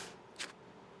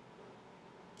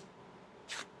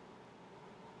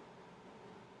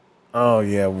 Oh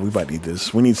yeah, we might need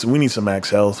this. We need some max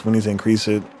health. We need to increase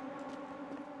it.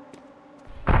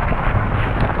 I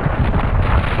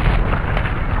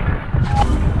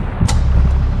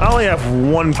only have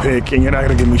 1 pick, and you're not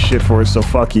gonna give me shit for it. So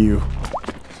fuck you.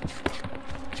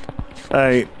 All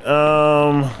right.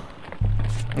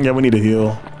 Yeah, we need to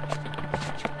heal.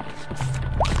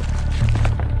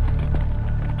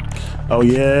 Oh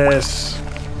yes.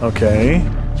 Okay.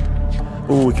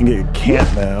 Ooh, we can get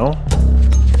camp now.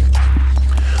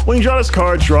 When you draw this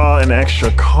card, draw an extra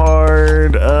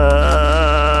card.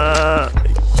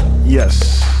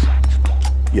 Yes.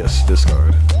 Yes,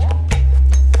 discard.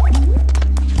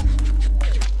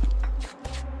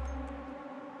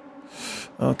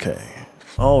 Okay.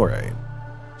 All right.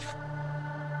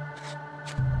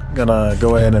 Gonna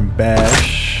go ahead and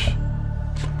bash.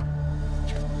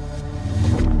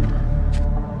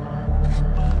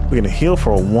 We're gonna heal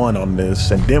for a 1 on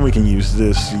this, and then we can use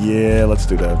this. Yeah, let's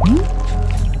do that.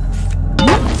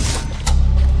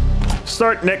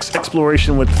 Start next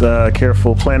exploration with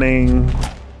careful planning.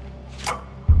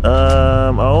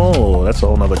 Oh, that's a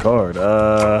whole nother card.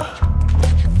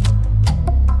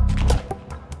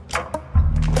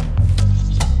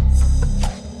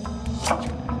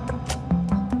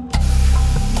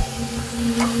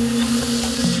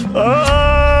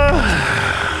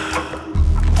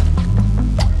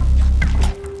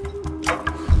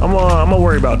 I'm gonna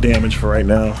worry about damage for right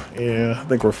now. Yeah, I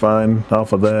think we're fine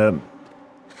off of that.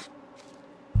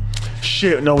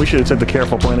 Shit, no, we should have said the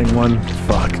careful planning one.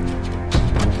 Fuck.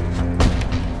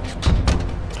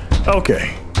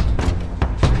 Okay.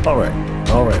 Alright.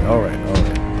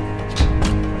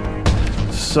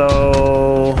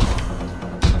 So...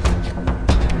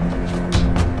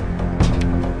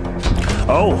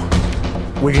 Oh!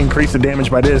 We can increase the damage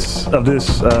by this, of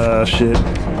this, shit.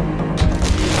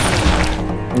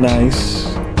 Nice.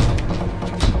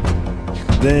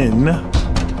 Then...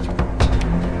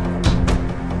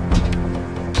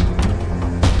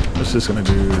 what's this gonna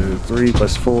do? 3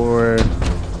 plus 4...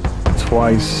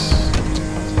 twice.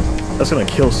 That's gonna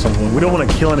kill someone. We don't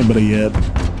want to kill anybody yet,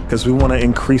 because we want to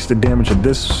increase the damage of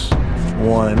this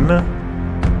one.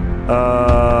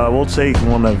 We'll take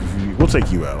one of you. We'll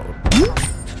take you out.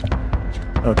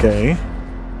 Okay.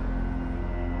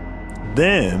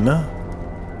 Then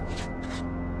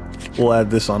we'll add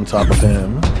this on top of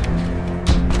him.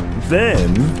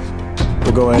 Then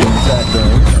we'll go ahead and attack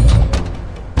them.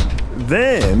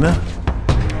 Then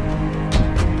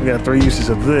we got 3 uses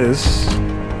of this.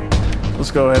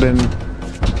 Let's go ahead and...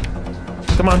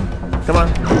 Come on. Come on.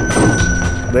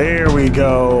 There we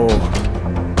go.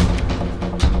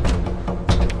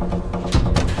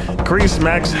 Increase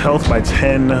max health by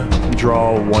 10.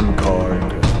 Draw 1 card.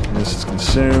 This is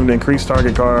consumed. Increase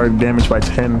target card damage by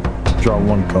 10. Draw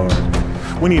 1 card.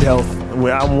 We need health.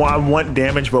 I want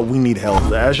damage, but we need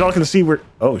health. As y'all can see, we're...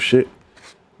 Oh, shit.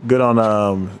 Good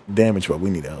on damage, but we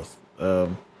need health.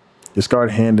 Discard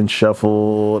hand and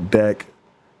shuffle deck.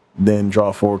 Then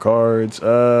draw 4 cards.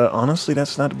 Honestly,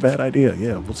 that's not a bad idea.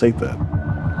 Yeah, we'll take that.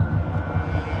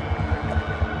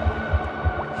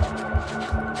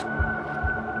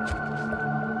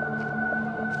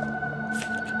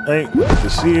 Hey, put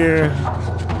this here.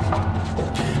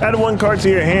 Add 1 card to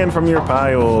your hand from your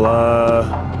pile.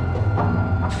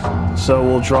 So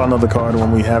we'll draw another card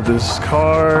when we have this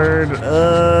card.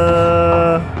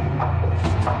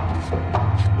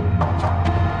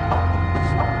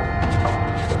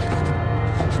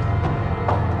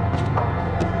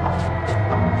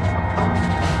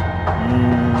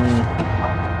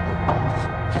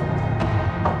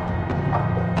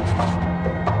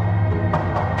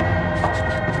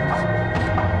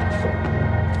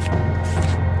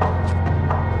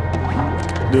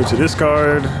 Do it to this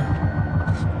card.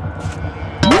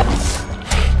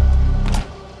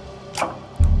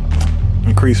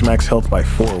 Increase max health by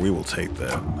 4. We will take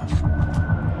that.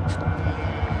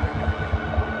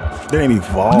 There ain't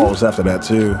evolves after that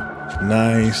too.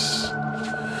 Nice.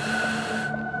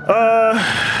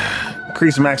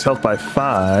 Increase max health by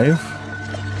 5.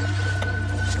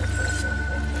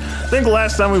 I think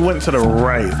last time we went to the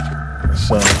right.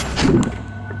 So.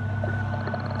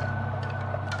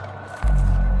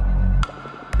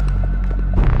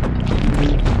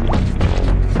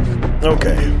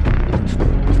 Okay.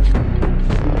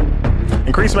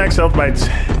 Increase max health by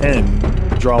 10.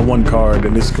 Draw 1 card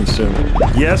and this consumed.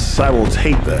 Yes, I will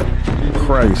take that.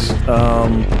 Christ.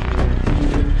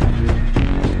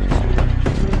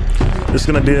 This is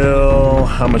gonna deal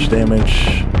how much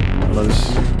damage?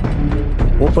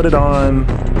 We'll put it on.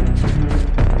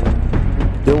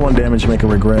 Deal 1 damage, make a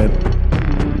regret.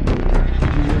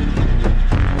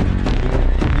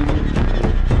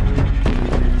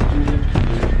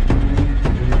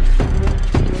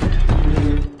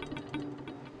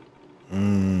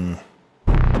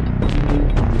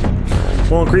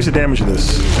 We'll increase the damage of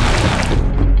this.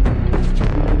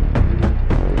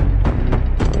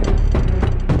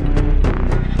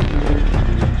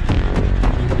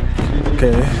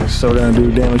 Okay, so we're gonna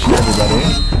do damage to everybody.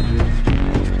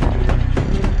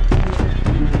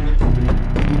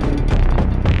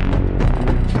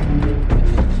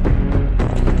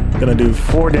 Gonna do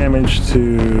 4 damage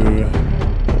to...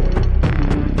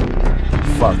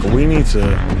 Fuck, we need to...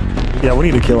 Yeah, we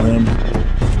need to kill him.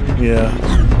 Yeah.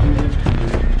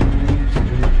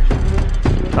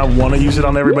 I want to use it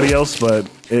on everybody else, but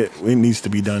it needs to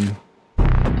be done.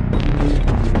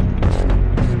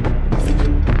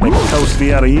 Make a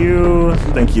toasty out of you.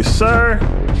 Thank you, sir.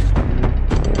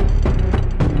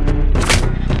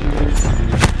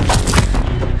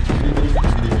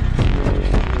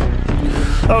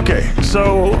 Okay,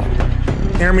 so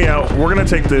hear me out. We're gonna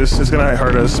take this. It's gonna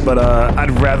hurt us, but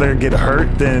I'd rather get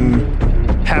hurt than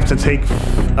have to take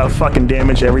a fucking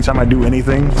damage every time I do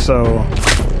anything. So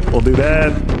we'll do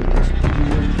that.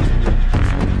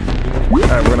 All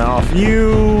right, we're gonna off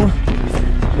you.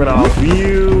 We're gonna off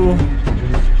you.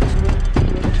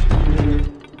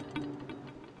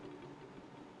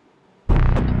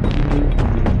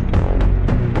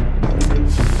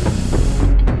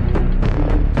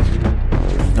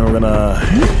 And we're gonna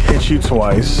hit you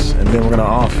twice, and then we're gonna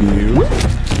off you.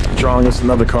 Drawing us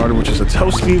another card, which is a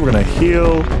toasty. We're gonna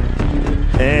heal,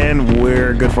 and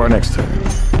we're good for our next turn.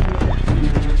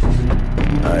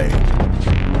 All right.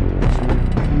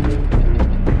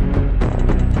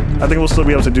 I think we'll still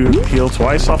be able to do heal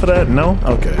twice off of that. No?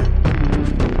 Okay.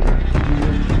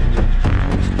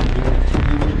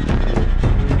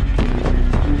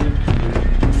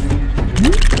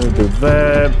 We'll do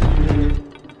that.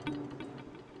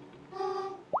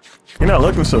 You're not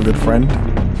looking so good, friend.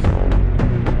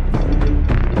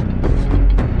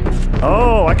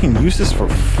 Oh, I can use this for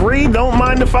free? Don't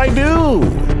mind if I do.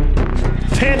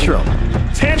 Tantrum.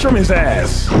 Tantrum his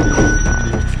ass.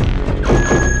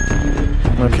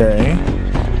 Okay.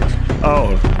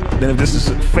 Oh, then if this is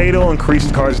fatal, increase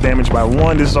the card's damage by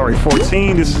 1. This is already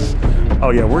 14. This is... Oh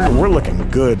yeah, we're looking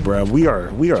good, bro. We are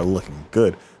looking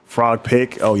good. Frog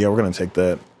pick. Oh yeah, we're gonna take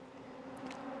that.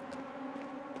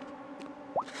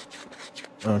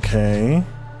 Okay.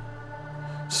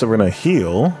 So we're gonna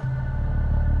heal.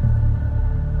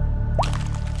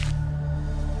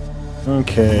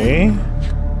 Okay.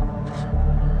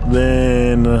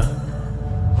 Then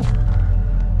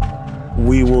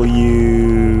we will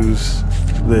use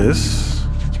this.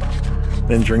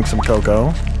 Then drink some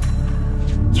cocoa.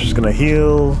 Just gonna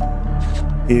heal.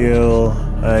 Heal.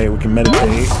 Alright, we can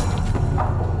meditate.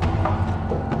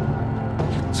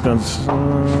 just gonna.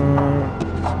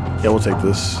 Yeah, we'll take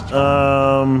this.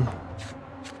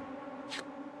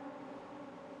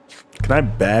 Can I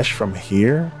bash from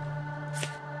here?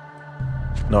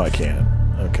 No, I can't.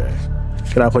 Okay.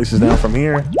 Can I place this down from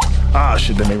here? Ah,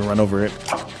 shit! Didn't even run over it.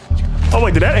 Oh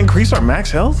wait, did that increase our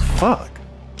max health? Fuck.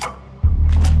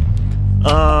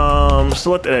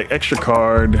 Select an extra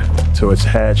card to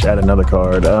attach. Add another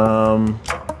card.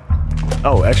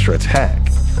 Oh, extra attack.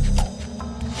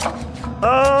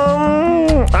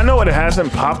 I know it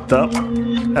hasn't popped up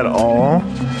at all,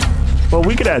 but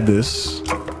we could add this.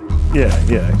 Yeah.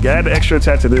 Add extra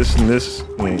attack to this and this.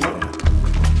 Yeah.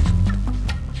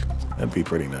 That'd be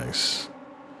pretty nice.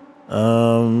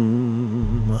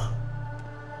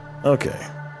 Okay.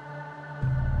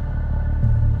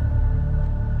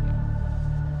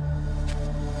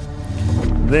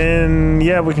 Then,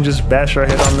 yeah, we can just bash our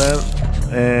head on that.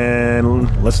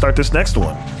 And let's start this next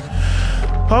one.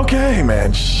 Okay,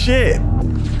 man, shit.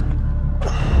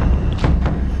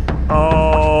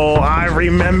 Oh, I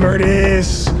remember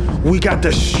this. We got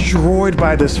destroyed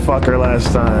by this fucker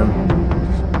last time.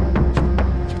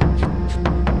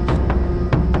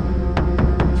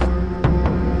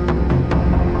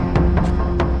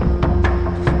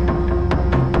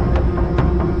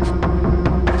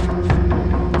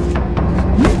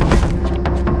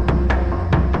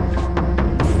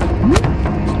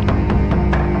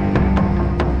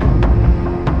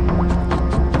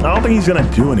 I don't think he's gonna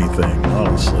do anything,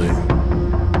 honestly.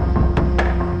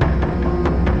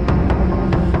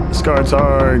 Discards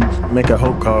hard, make a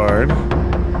hope card.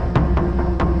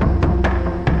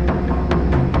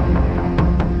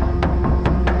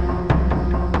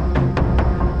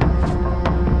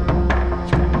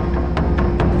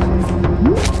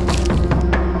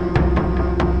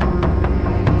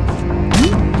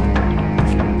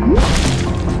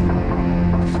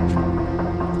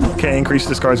 Can't increase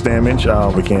this card's damage.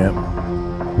 Oh, we can't.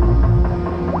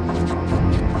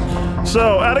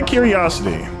 So, out of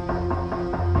curiosity,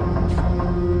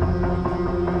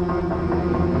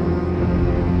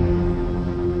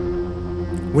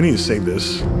 we need to save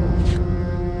this.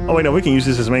 Oh wait, no, we can use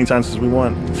this as many times as we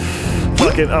want.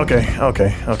 Fuck it. Okay.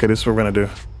 This is what we're gonna do.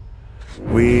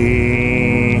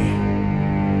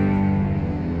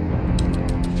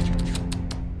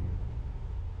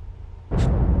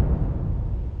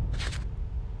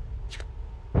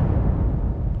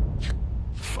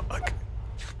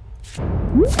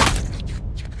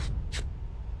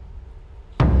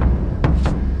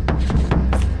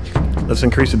 Let's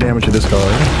increase the damage of this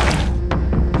card.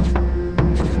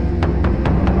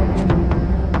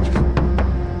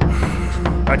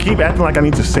 I keep acting like I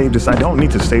need to save this. I don't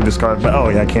need to save this card, but oh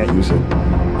yeah, I can't use it.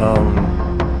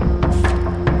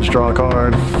 Let's draw a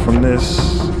card from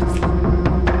this.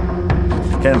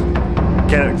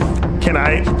 Can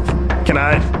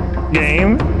I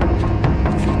game?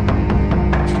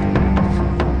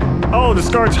 Oh,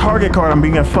 discard target card. I'm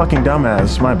being a fucking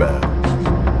dumbass. My bad.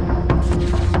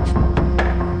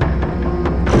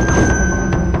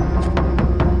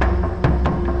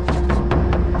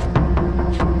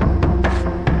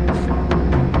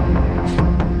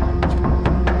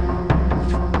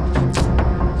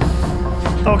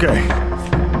 Okay.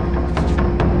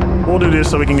 We'll do this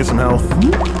so we can get some health.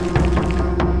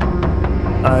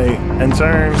 End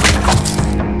turn.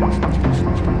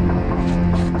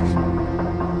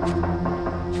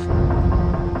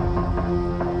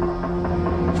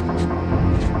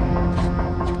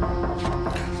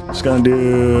 It's gonna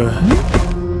do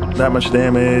that much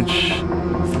damage.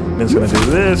 Then it's gonna do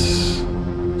this.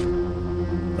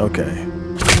 Okay.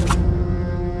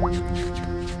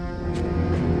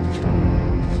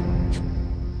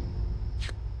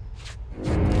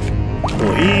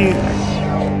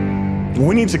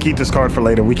 We need to keep this card for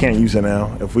later. We can't use it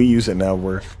now. If we use it now,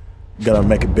 we're gonna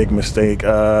make a big mistake.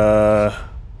 Oh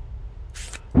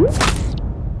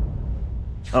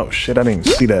shit, I didn't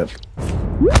see that.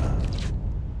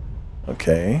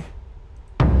 Okay.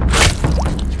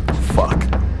 Fuck.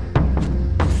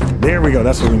 There we go,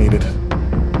 that's what we needed.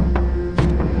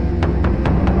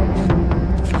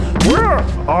 Where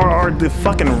are the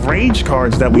fucking rage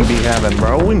cards that we be having,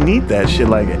 bro? We need that shit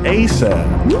like ASAP.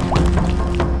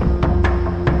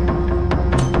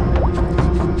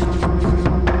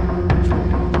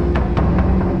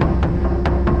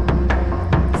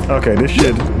 Okay, this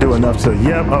should do enough to,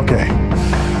 yep, okay.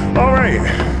 All right.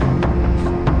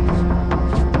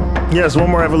 Yes, one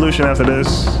more evolution after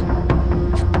this.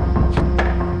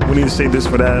 We need to save this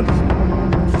for that.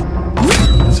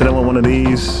 So then one of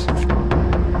these.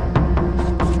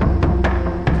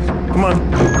 Come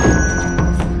on.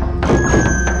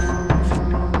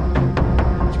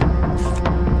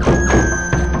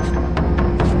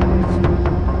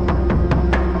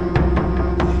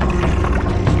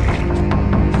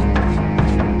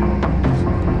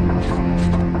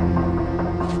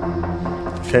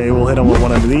 Okay, we'll hit him with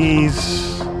one of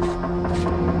these.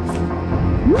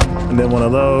 And then one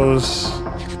of those.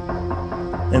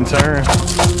 In turn.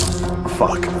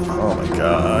 Fuck. Oh my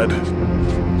god.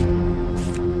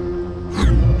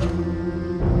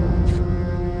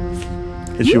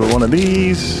 Hit you with one of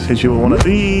these. Hit you with one of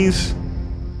these.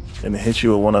 And hit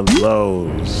you with one of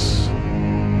those.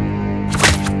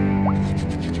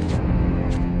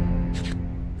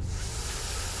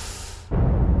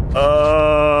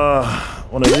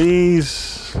 One of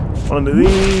these. One of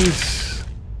these.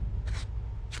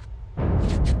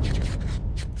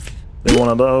 Then one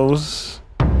of those.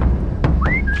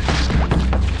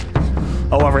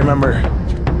 Oh, I remember.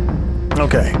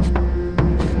 Okay.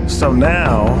 So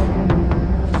now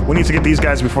we need to get these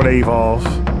guys before they evolve.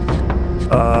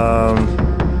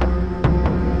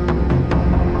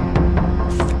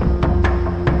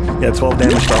 Yeah, 12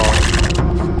 damage to all.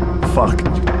 Fuck.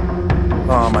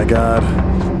 Oh my god.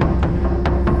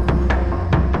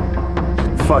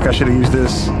 Fuck, I should have used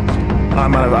this. I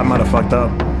might have fucked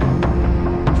up.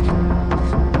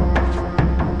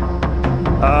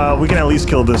 We can at least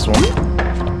kill this one.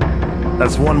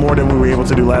 That's one more than we were able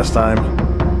to do last time.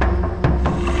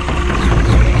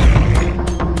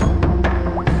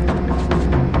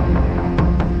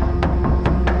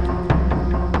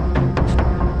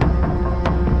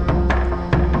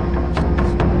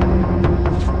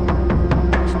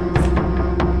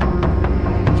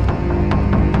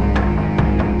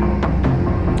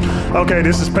 Okay,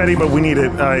 this is petty, but we need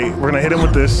it. All right, we're gonna hit him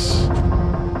with this.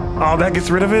 Oh, that gets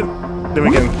rid of it? Then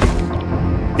we can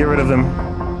get rid of them.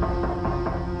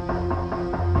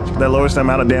 That lowers the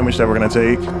amount of damage that we're gonna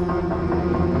take.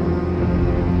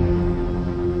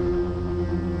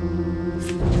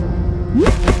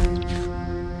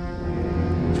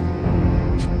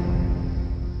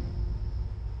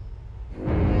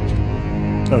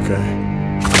 Okay.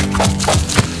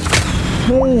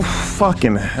 Oh,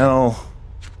 fucking hell.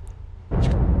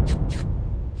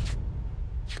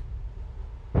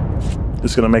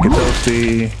 Just gonna make it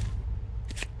toasty.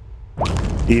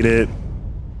 Eat it.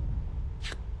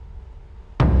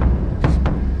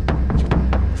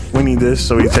 We need this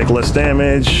so we take less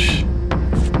damage.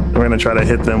 We're gonna try to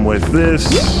hit them with this.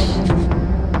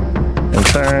 And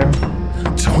turn.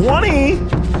 20?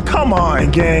 Come on,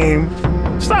 game.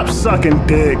 Stop sucking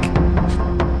dick.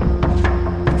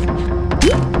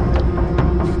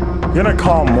 You're gonna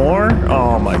call more?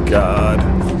 Oh my god.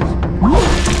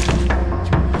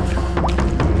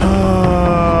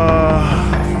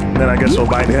 Then I guess we'll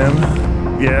bite him.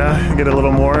 Yeah, get a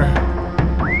little more.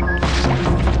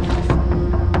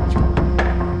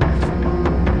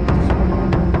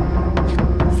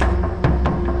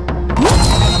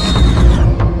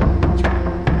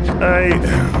 Alright.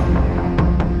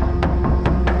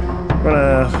 I'm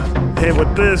gonna hit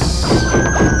with this.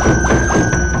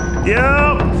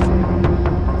 Yep.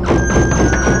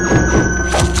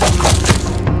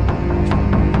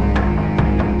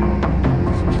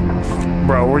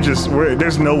 Bro,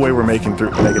 there's no way we're making it through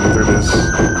this.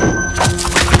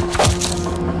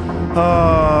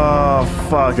 Oh,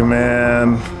 fuck,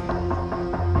 man.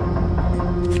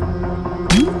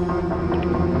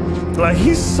 Like,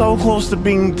 he's so close to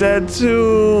being dead,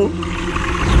 too.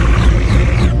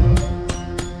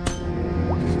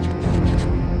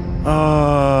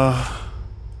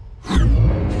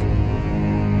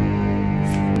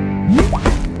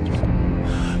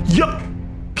 Yup.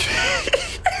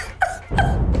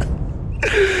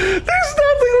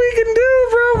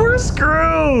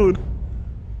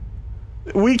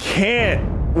 We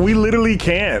can't. We literally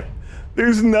can't.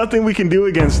 There's nothing we can do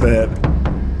against that.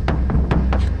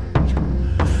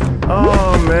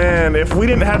 Oh man, if we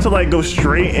didn't have to like go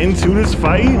straight into this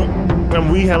fight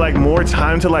and we had like more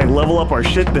time to like level up our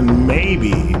shit, then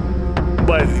maybe.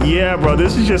 But yeah, bro,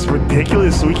 this is just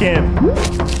ridiculous. We can't.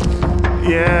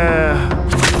 Yeah.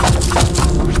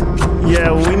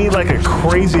 Yeah, we need like a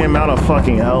crazy amount of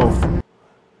fucking health.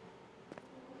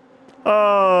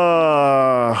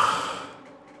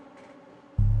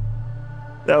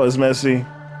 That was messy.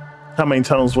 How many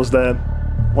tunnels was that?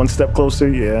 One step closer?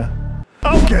 Yeah.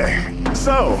 Okay,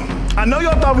 so I know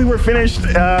y'all thought we were finished,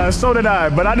 so did I,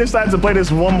 but I decided to play this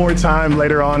one more time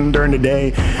later on during the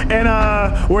day. And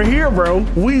we're here, bro.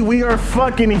 We are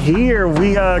fucking here.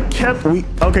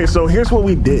 Okay, so here's what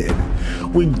we did.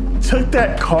 We took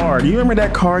that card. You remember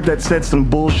that card that said some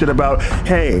bullshit about,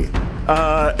 hey,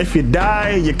 If you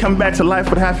die, you come back to life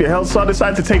with half your health. So I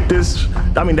decided to take this,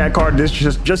 I mean that card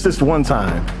just this one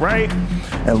time, right?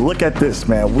 And look at this,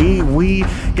 man. We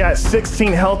got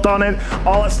 16 health on it.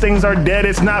 All its things are dead.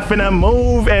 It's not finna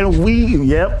move. And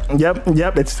yep.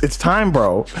 It's time,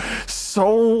 bro.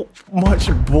 So much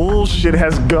bullshit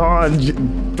has gone.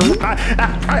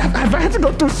 I've had to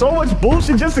go through so much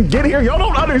bullshit just to get here. Y'all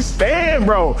don't understand,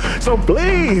 bro. So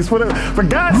please, for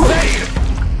God's sake,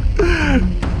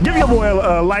 give your boy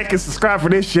a like and subscribe for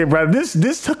this shit, bro.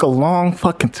 This took a long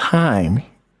fucking time.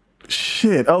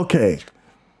 Shit. Okay.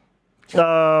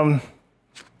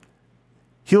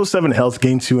 Heal 7 health,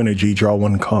 gain 2 energy, draw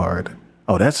 1 card.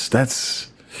 Oh, that's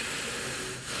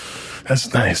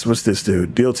nice. What's this do?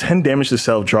 Deal 10 damage to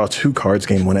self, draw 2 cards,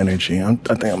 gain 1 energy. I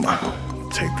think I'm gonna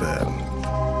take that.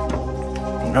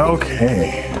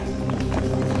 Okay.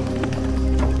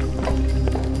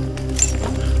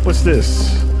 What's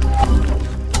this?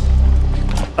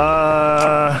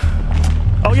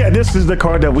 Oh yeah, this is the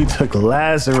card that we took,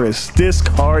 Lazarus. This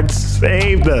card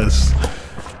saved us.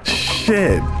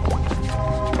 Shit.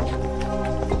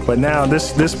 But now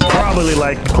this probably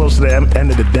like close to the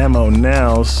end of the demo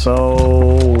now, so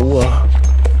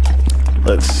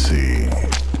let's see.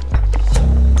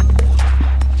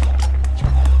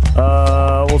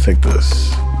 We'll take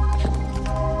this.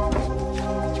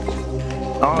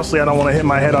 Honestly, I don't want to hit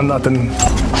my head on nothing,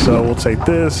 so we'll take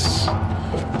this.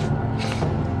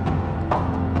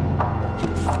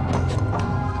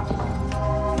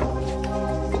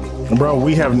 Bro,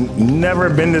 we have never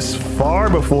been this far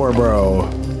before, bro.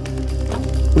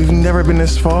 We've never been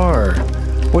this far.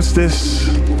 What's this?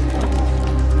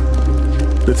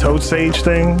 The Toad Sage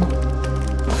thing?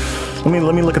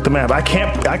 Let me look at the map. I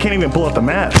can't even pull up the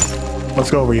map. Let's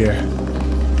go over here.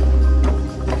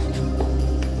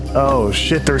 Oh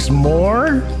shit, there's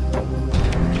more?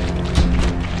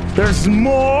 There's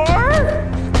more?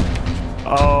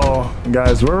 Oh,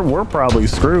 guys, we're probably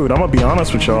screwed. I'm gonna be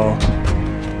honest with y'all.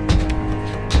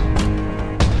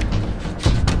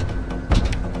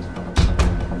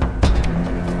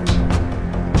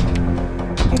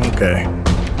 Okay.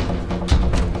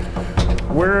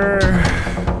 We're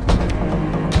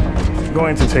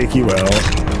going to take you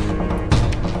out.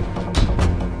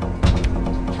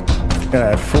 Gonna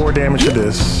add 4 damage to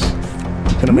this.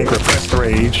 Gonna make Repressed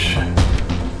Rage.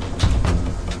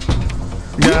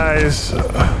 Guys,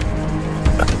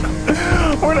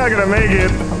 we're not gonna make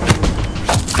it.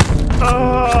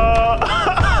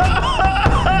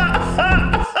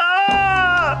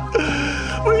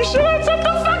 We should have took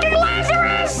the fucking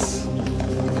Lazarus!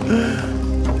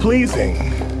 Pleasing.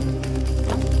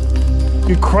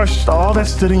 You crushed all that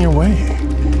stood in your way.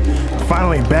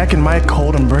 Finally back in my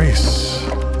cold embrace.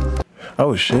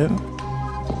 Oh shit.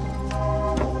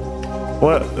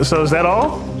 What? So is that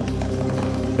all?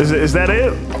 Is that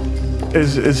it?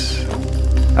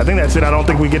 I think that's it. I don't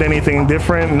think we get anything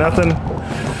different. Nothing.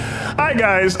 Alright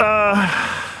guys,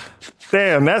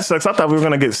 damn, that sucks. I thought we were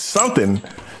gonna get something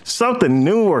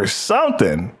new or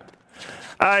something.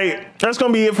 Alright, that's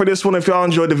gonna be it for this one. If y'all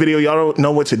enjoyed the video, y'all don't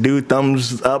know what to do.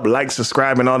 Thumbs up, like,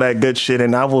 subscribe, and all that good shit.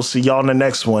 And I will see y'all in the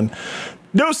next one.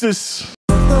 Deuces.